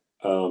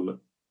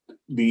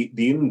 the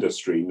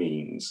industry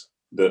means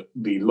that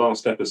the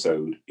last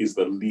episode is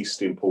the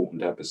least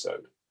important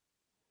episode.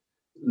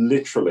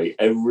 Literally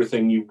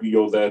everything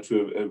you're there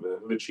to have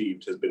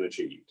achieved has been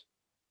achieved.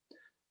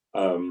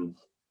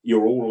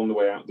 You're all on the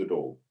way out the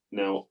door.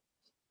 Now,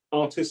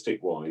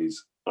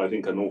 artistic-wise, I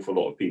think an awful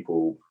lot of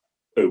people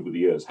over the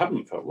years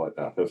haven't felt like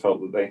that. Have felt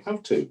that they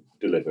have to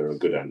deliver a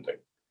good ending.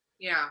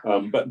 Yeah.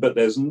 But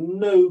there's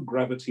no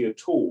gravity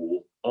at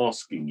all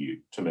asking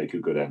you to make a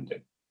good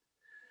ending.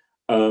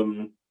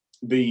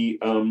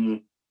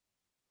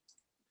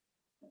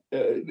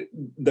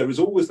 There is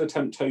always the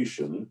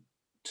temptation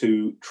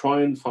to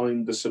try and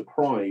find the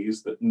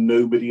surprise that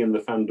nobody in the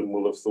fandom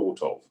will have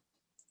thought of.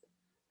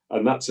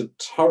 And that's a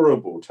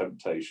terrible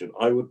temptation.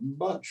 I would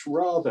much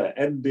rather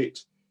end it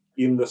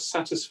in the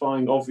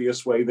satisfying,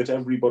 obvious way that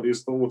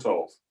everybody's thought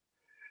of,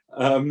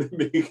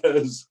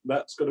 because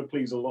that's going to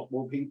please a lot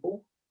more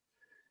people.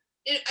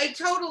 It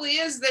totally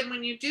is. Then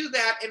when you do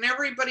that and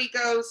everybody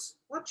goes,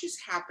 what just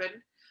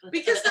happened?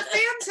 Because the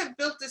fans have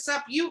built this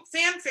up.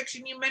 Fan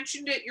fiction, you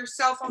mentioned it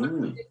yourself on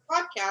the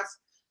podcast,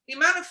 the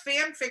amount of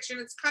fan fiction,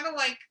 it's kind of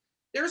like,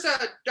 there's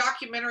a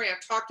documentary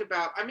I've talked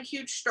about. I'm a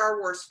huge Star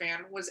Wars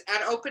fan, was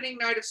at opening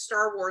night of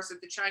Star Wars at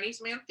the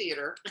Chinese Man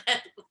Theater.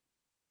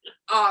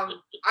 I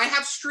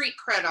have street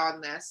cred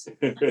on this.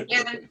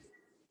 And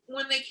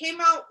when they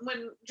came out,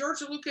 when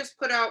George Lucas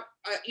put out,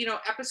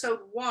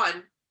 episode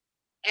 1,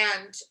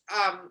 and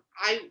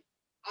I,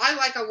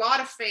 like a lot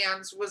of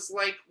fans, was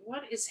like,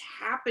 what is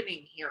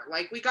happening here?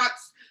 Like, we got,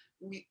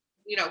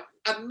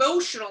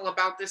 emotional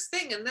about this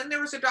thing. And then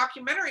there was a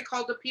documentary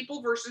called The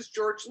People versus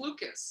George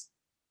Lucas.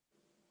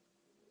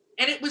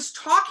 And it was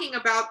talking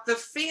about the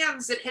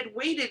fans that had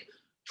waited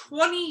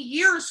 20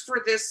 years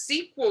for this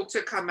sequel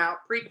to come out,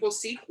 prequel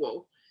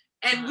sequel.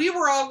 And we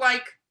were all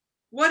like,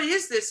 what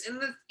is this? And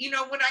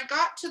when I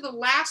got to the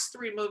last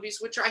 3 movies,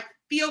 which I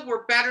feel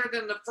were better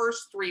than the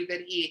first 3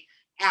 that he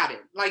added,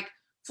 like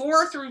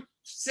 4 through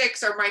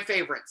 6 are my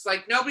favorites.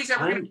 Like nobody's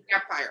ever going to be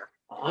Empire.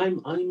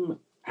 I'm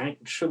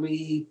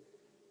actually,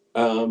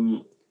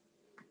 I'm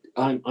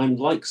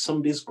like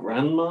somebody's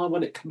grandma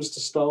when it comes to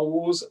Star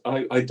Wars.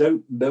 I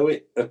don't know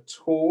it at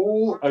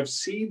all. I've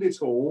seen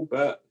it all,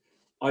 but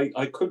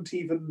I couldn't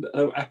even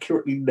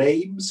accurately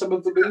name some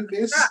of the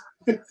movies.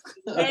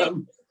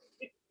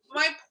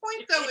 My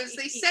point, though, is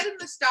they said in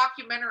this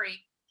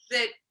documentary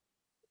that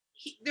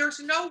there's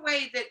no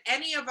way that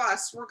any of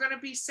us were going to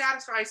be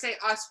satisfied. I say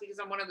us because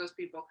I'm one of those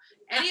people.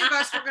 Any of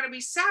us were going to be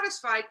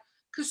satisfied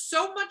because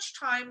so much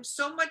time,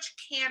 so much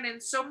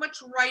canon, so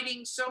much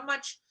writing, so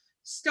much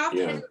stuff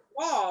had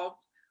evolved,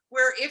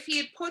 where if he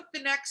had put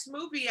the next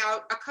movie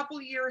out a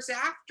couple years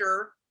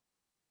after,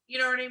 you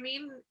know what I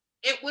mean?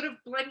 It would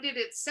have blended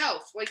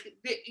itself. Like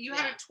you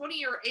had a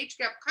 20-year age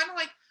gap, kind of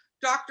like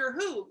Doctor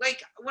Who.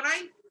 Like when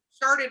I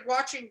started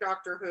watching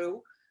Doctor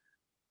Who,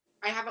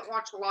 I haven't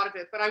watched a lot of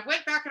it, but I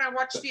went back and I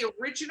watched the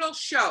original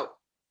show.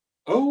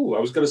 Oh, I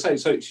was going to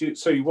say,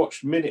 so you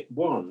watched minute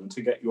 1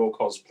 to get your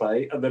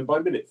cosplay, and then by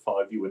minute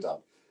 5 you were done.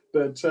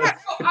 But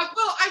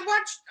I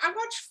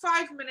watched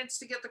 5 minutes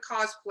to get the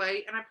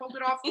cosplay, and I pulled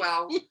it off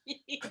well.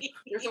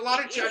 There's a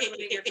lot of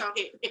judgment in your tongue,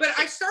 but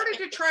I started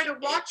to try to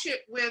watch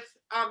it with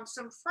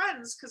some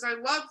friends because I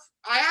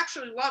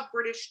actually love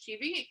British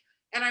TV,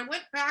 and I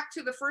went back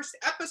to the first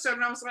episode,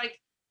 and I was like,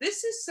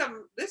 this is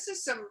some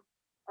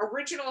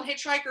original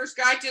Hitchhiker's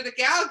Guide to the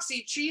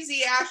Galaxy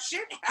cheesy ass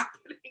shit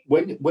happening.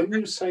 When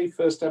you say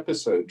first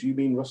episode, do you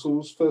mean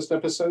Russell's first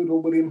episode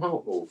or William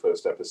Hartnell's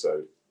first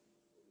episode?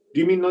 Do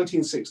you mean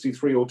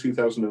 1963 or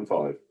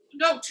 2005?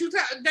 No,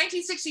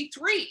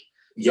 1963.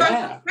 Yeah. So I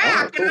went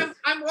back and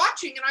I'm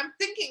watching and I'm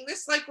thinking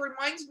this like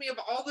reminds me of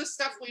all the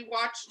stuff we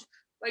watched,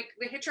 like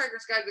the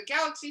Hitchhiker's Guide to the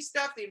Galaxy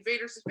stuff, the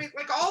Invaders of Space,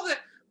 like all the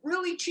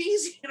really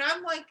cheesy. And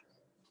I'm like,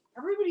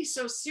 everybody's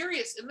so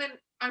serious. And then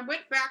I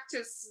went back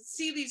to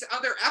see these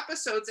other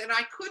episodes and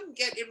I couldn't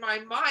get in my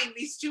mind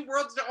these two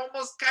worlds to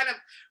almost kind of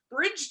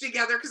bridge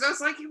together because I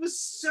was like, it was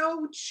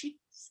so cheesy.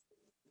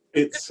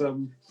 It's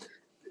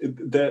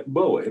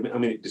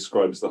it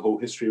describes the whole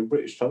history of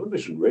British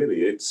television,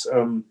 really. It's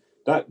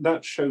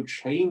that show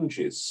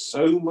changes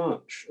so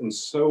much and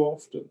so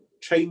often.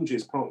 Change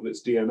is part of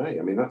its DNA.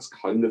 I mean, that's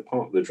kind of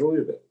part of the joy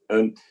of it.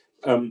 And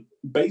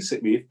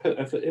basically,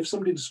 if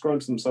somebody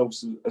describes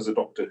themselves as a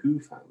Doctor Who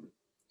fan,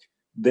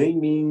 they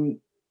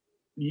mean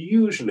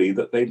usually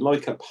that they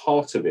like a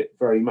part of it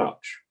very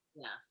much.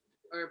 Yeah,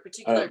 or a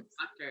particular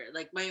doctor.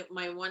 Like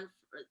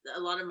a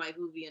lot of my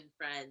Whovian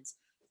friends,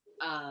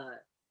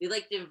 they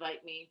like to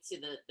invite me to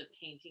the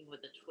painting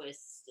with the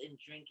twists and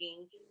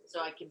drinking, so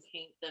I can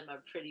paint them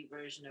a pretty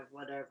version of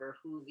whatever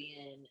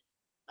Whovian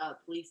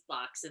police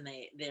box, and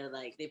they're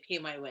like, they pay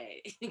my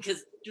way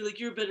because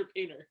you're a better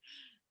painter.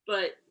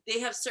 But they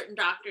have certain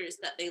doctors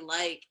that they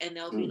like, and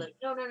they'll be like,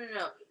 no.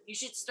 You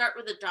should start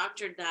with a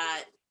doctor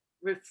that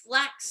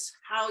reflects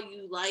how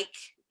you like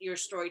your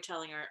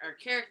storytelling or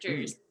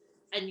characters,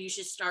 and you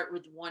should start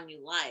with one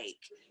you like.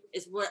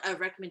 Is what a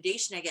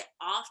recommendation I get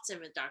often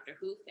with Doctor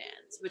Who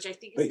fans, which I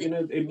think is.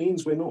 But it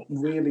means we're not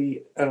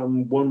really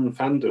one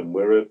fandom.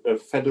 We're a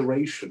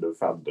federation of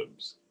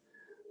fandoms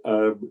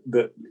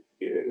that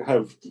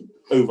have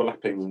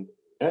overlapping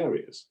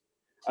areas.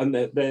 And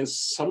there's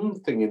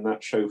something in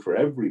that show for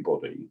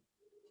everybody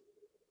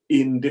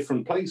in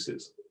different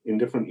places, in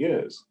different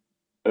years.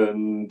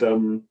 And,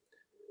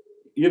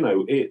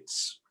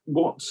 it's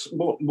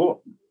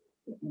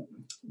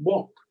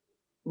what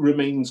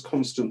remains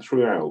constant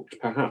throughout,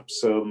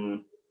 perhaps a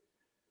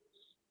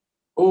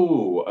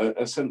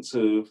sense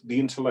of the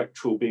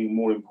intellectual being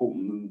more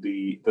important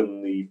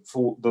than the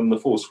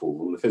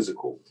forceful and the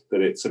physical,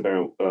 that it's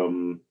about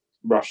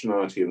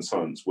rationality and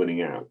science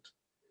winning out.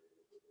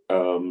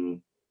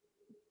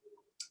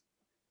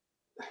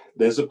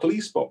 There's a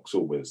police box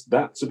always.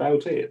 That's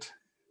about it.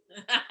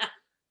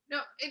 No,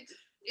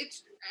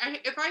 it's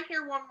if I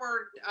hear one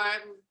word,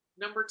 I'm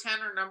number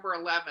 10 or number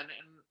 11, and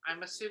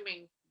I'm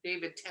assuming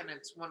David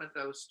Tennant's one of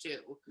those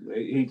two.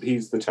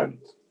 He's the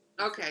 10th.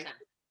 Okay.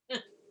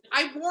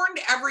 I warned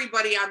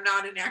everybody I'm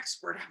not an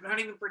expert. I'm not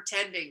even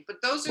pretending.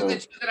 But those are the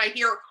two that I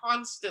hear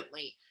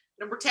constantly.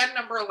 Number 10,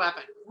 number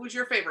 11. Who's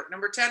your favorite?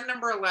 Number 10,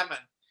 number 11.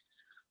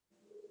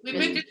 We've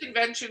been to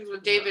conventions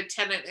with David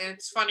Tennant, and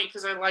it's funny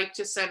because I like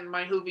to send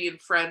my Whovian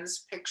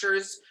friends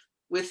pictures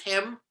with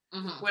him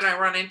when I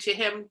run into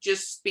him,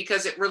 just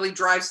because it really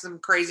drives them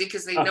crazy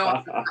because they know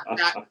I'm not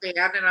that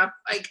fan, and I'm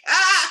like,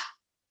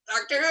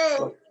 Doctor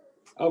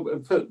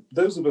Who. For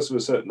those of us of a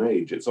certain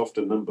age, it's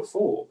often number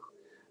 4,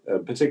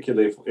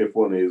 particularly if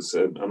one is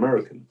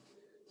American.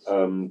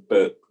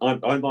 But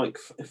I like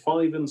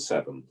 5 and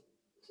 7.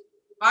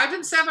 5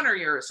 and 7 are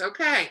yours,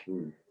 okay.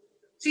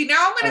 See,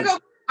 now I'm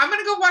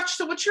gonna go watch.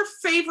 So, what's your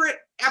favorite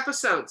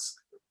episodes?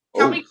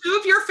 Tell me 2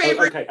 of your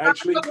favorites. Okay,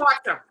 actually, I'm gonna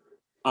watch them.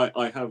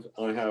 I have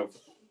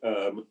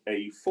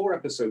a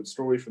 4-episode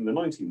story from the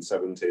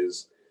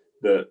 1970s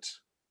that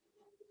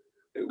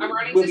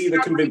will either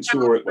convince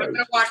you or it won't. I'm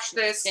going to watch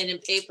this. Pen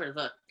and paper,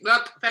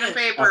 Look, pen and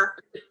paper.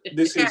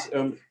 This is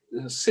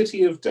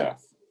City of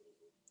Death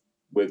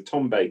with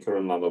Tom Baker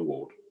and Lalla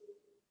Ward.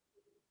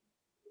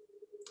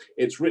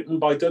 It's written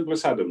by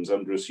Douglas Adams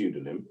under a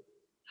pseudonym.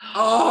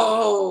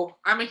 Oh,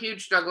 I'm a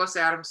huge Douglas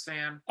Adams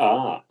fan.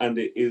 And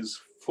it is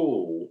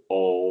full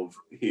of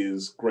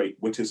his great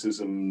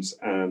witticisms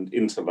and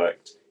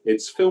intellect.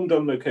 It's filmed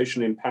on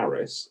location in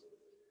Paris.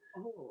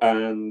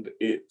 And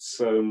it's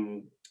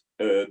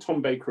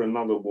Tom Baker and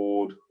Lalla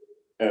Ward,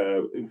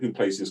 who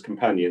plays his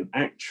companion,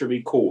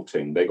 actually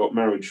courting. They got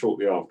married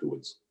shortly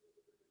afterwards.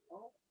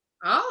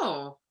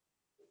 Oh.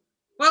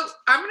 Well,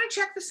 I'm going to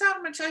check this out.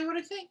 I'm going to tell you what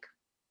I think.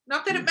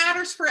 Not that it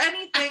matters for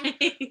anything,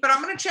 but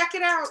I'm going to check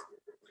it out.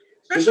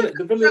 The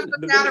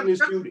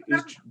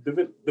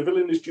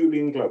villain is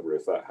Julian Glover,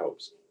 if that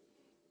helps.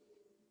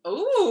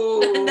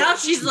 Ooh. Now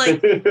she's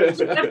like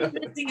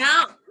missing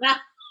out. Now,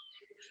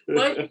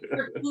 but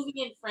your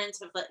movie and friends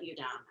have let you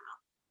down now.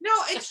 No,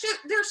 it's just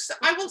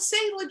I will say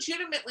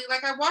legitimately,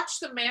 like I watched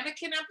the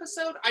mannequin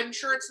episode. I'm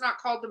sure it's not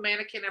called the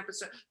mannequin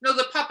episode. No,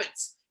 the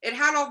puppets. It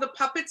had all the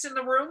puppets in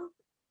the room.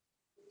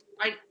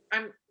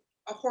 I'm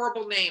a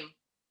horrible name.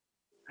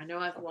 I know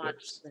I've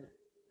watched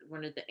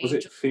one of the Was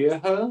it Fear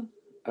Her?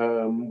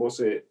 Was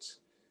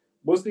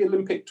the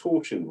Olympic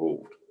torch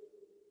involved?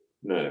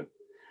 No.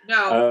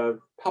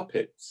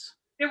 Puppets.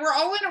 They were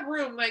all in a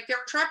room, like they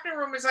were trapped in a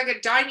room. It was like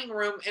a dining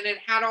room, and it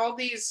had all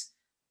these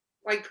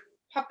like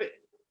puppet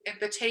at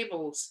the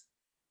tables.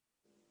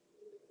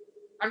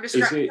 I'm just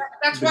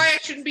that's why I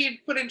shouldn't be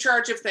put in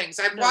charge of things.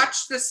 I've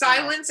watched the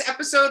Silence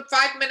episode,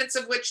 5 minutes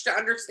of which to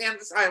understand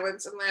the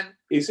silence, and then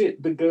is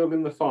it The Girl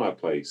in the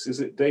Fireplace? Is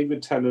it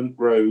David Tennant,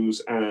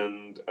 Rose,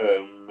 and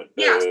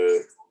yes.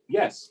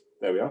 Yes,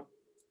 there we are.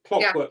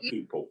 Clockwork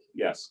People.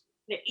 Yes.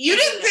 You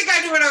didn't think I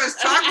knew what I was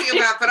talking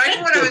about, but I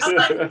knew what I was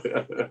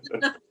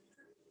talking.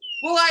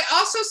 Well, I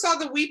also saw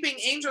the Weeping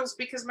Angels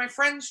because my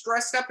friends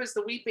dressed up as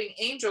the Weeping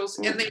Angels,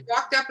 and they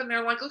walked up and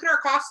they're like, "Look at our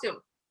costume,"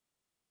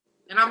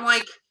 and I'm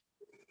like,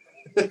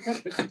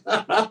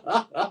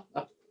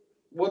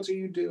 "What are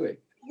you doing?"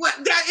 What?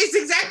 That is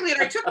exactly it.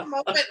 I took a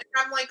moment and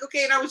I'm like,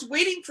 okay, and I was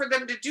waiting for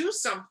them to do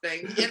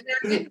something, and they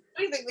didn't do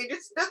anything. They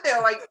just stood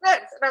there like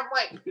this, and I'm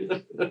like,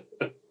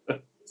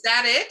 "Is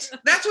that it?"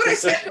 That's what I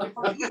said.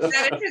 Is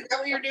that it? Is that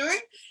what you're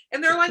doing?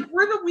 And they're like,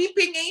 "We're the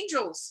Weeping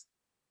Angels."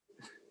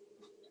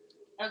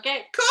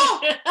 Okay.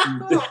 Cool.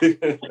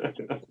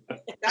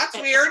 That's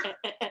weird.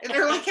 And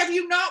they're like, "Have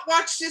you not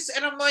watched this?"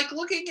 And I'm like,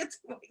 looking at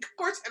them, like, of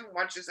course I haven't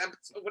watched this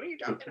episode. What are you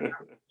talking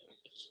about?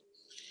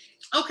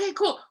 Okay,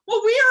 cool.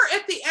 Well, we are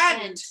at the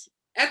end.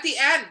 At the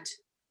end,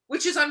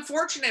 which is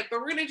unfortunate, but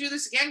we're going to do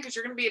this again because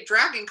you're going to be at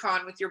Dragon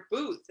Con with your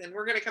booth, and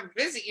we're going to come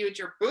visit you at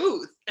your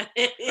booth.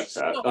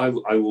 I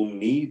will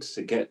need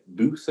to get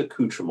booth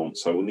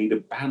accoutrements. I will need a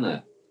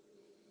banner.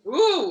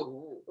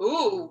 Ooh,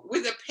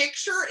 with a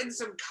picture and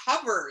some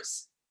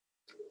covers.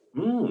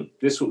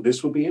 This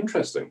will be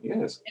interesting.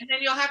 Yes. And then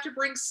you'll have to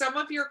bring some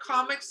of your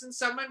comics and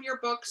some of your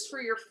books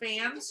for your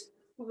fans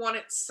who want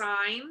it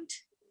signed.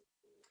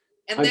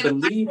 And I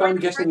believe I'm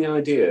getting the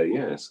idea.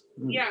 Yes.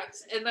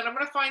 Yes, and then I'm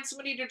going to find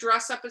somebody to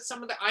dress up as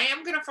some of the. I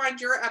am going to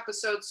find your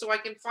episodes so I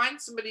can find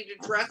somebody to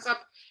dress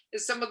up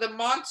as some of the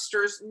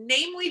monsters,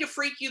 namely to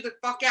freak you the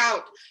fuck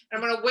out.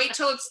 And I'm going to wait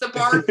till it's the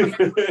bar.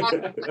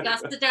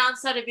 That's the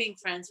downside of being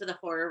friends with a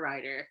horror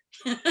writer.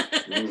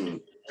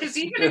 Because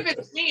even if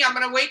it's me, I'm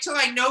going to wait till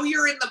I know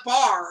you're in the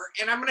bar,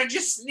 and I'm going to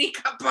just sneak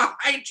up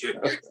behind you.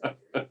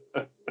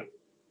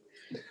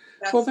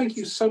 Well, thank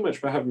you so much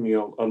for having me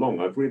along.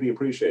 I've really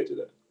appreciated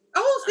it.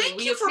 Oh, thank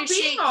you for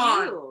being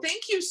on.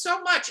 Thank you so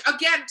much.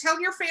 Again,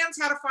 tell your fans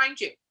how to find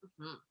you.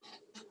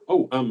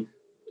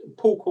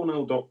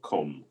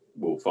 PaulCornell.com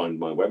will find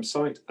my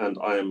website, and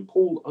I am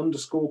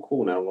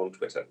Paul_Cornell on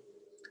Twitter.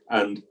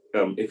 And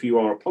if you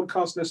are a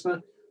podcast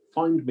listener,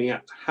 find me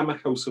at Hammer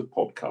House of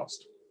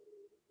Podcast.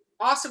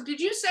 Awesome.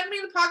 Did you send me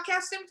the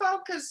podcast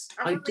info? Because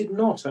I did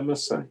not, I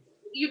must say.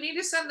 You need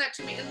to send that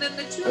to me. And then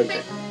the two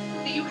things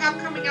that you have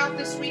coming out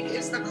this week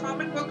is the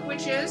comic book,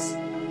 which is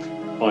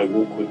I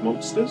Walk with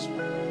Monsters.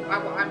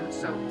 I'm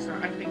so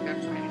sorry. I think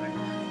that's right anyway.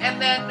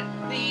 And then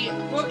the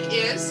book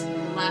is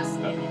Last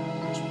Stand in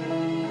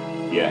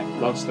Litchfield. Yeah,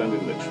 Last Stand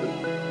in Litchfield.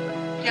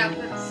 Yeah,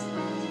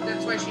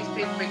 that's why she's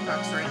paid big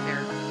bucks right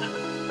there.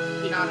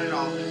 Not at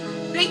all.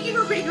 Thank you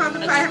for being on the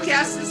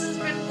podcast. This has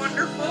been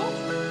wonderful.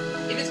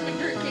 It has been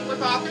Drinking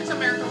with Authors.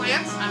 I'm Erica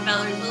Lance. I'm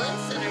Valerie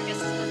Willis, and our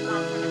guest has been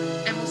Tom.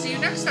 And we'll see you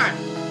next time.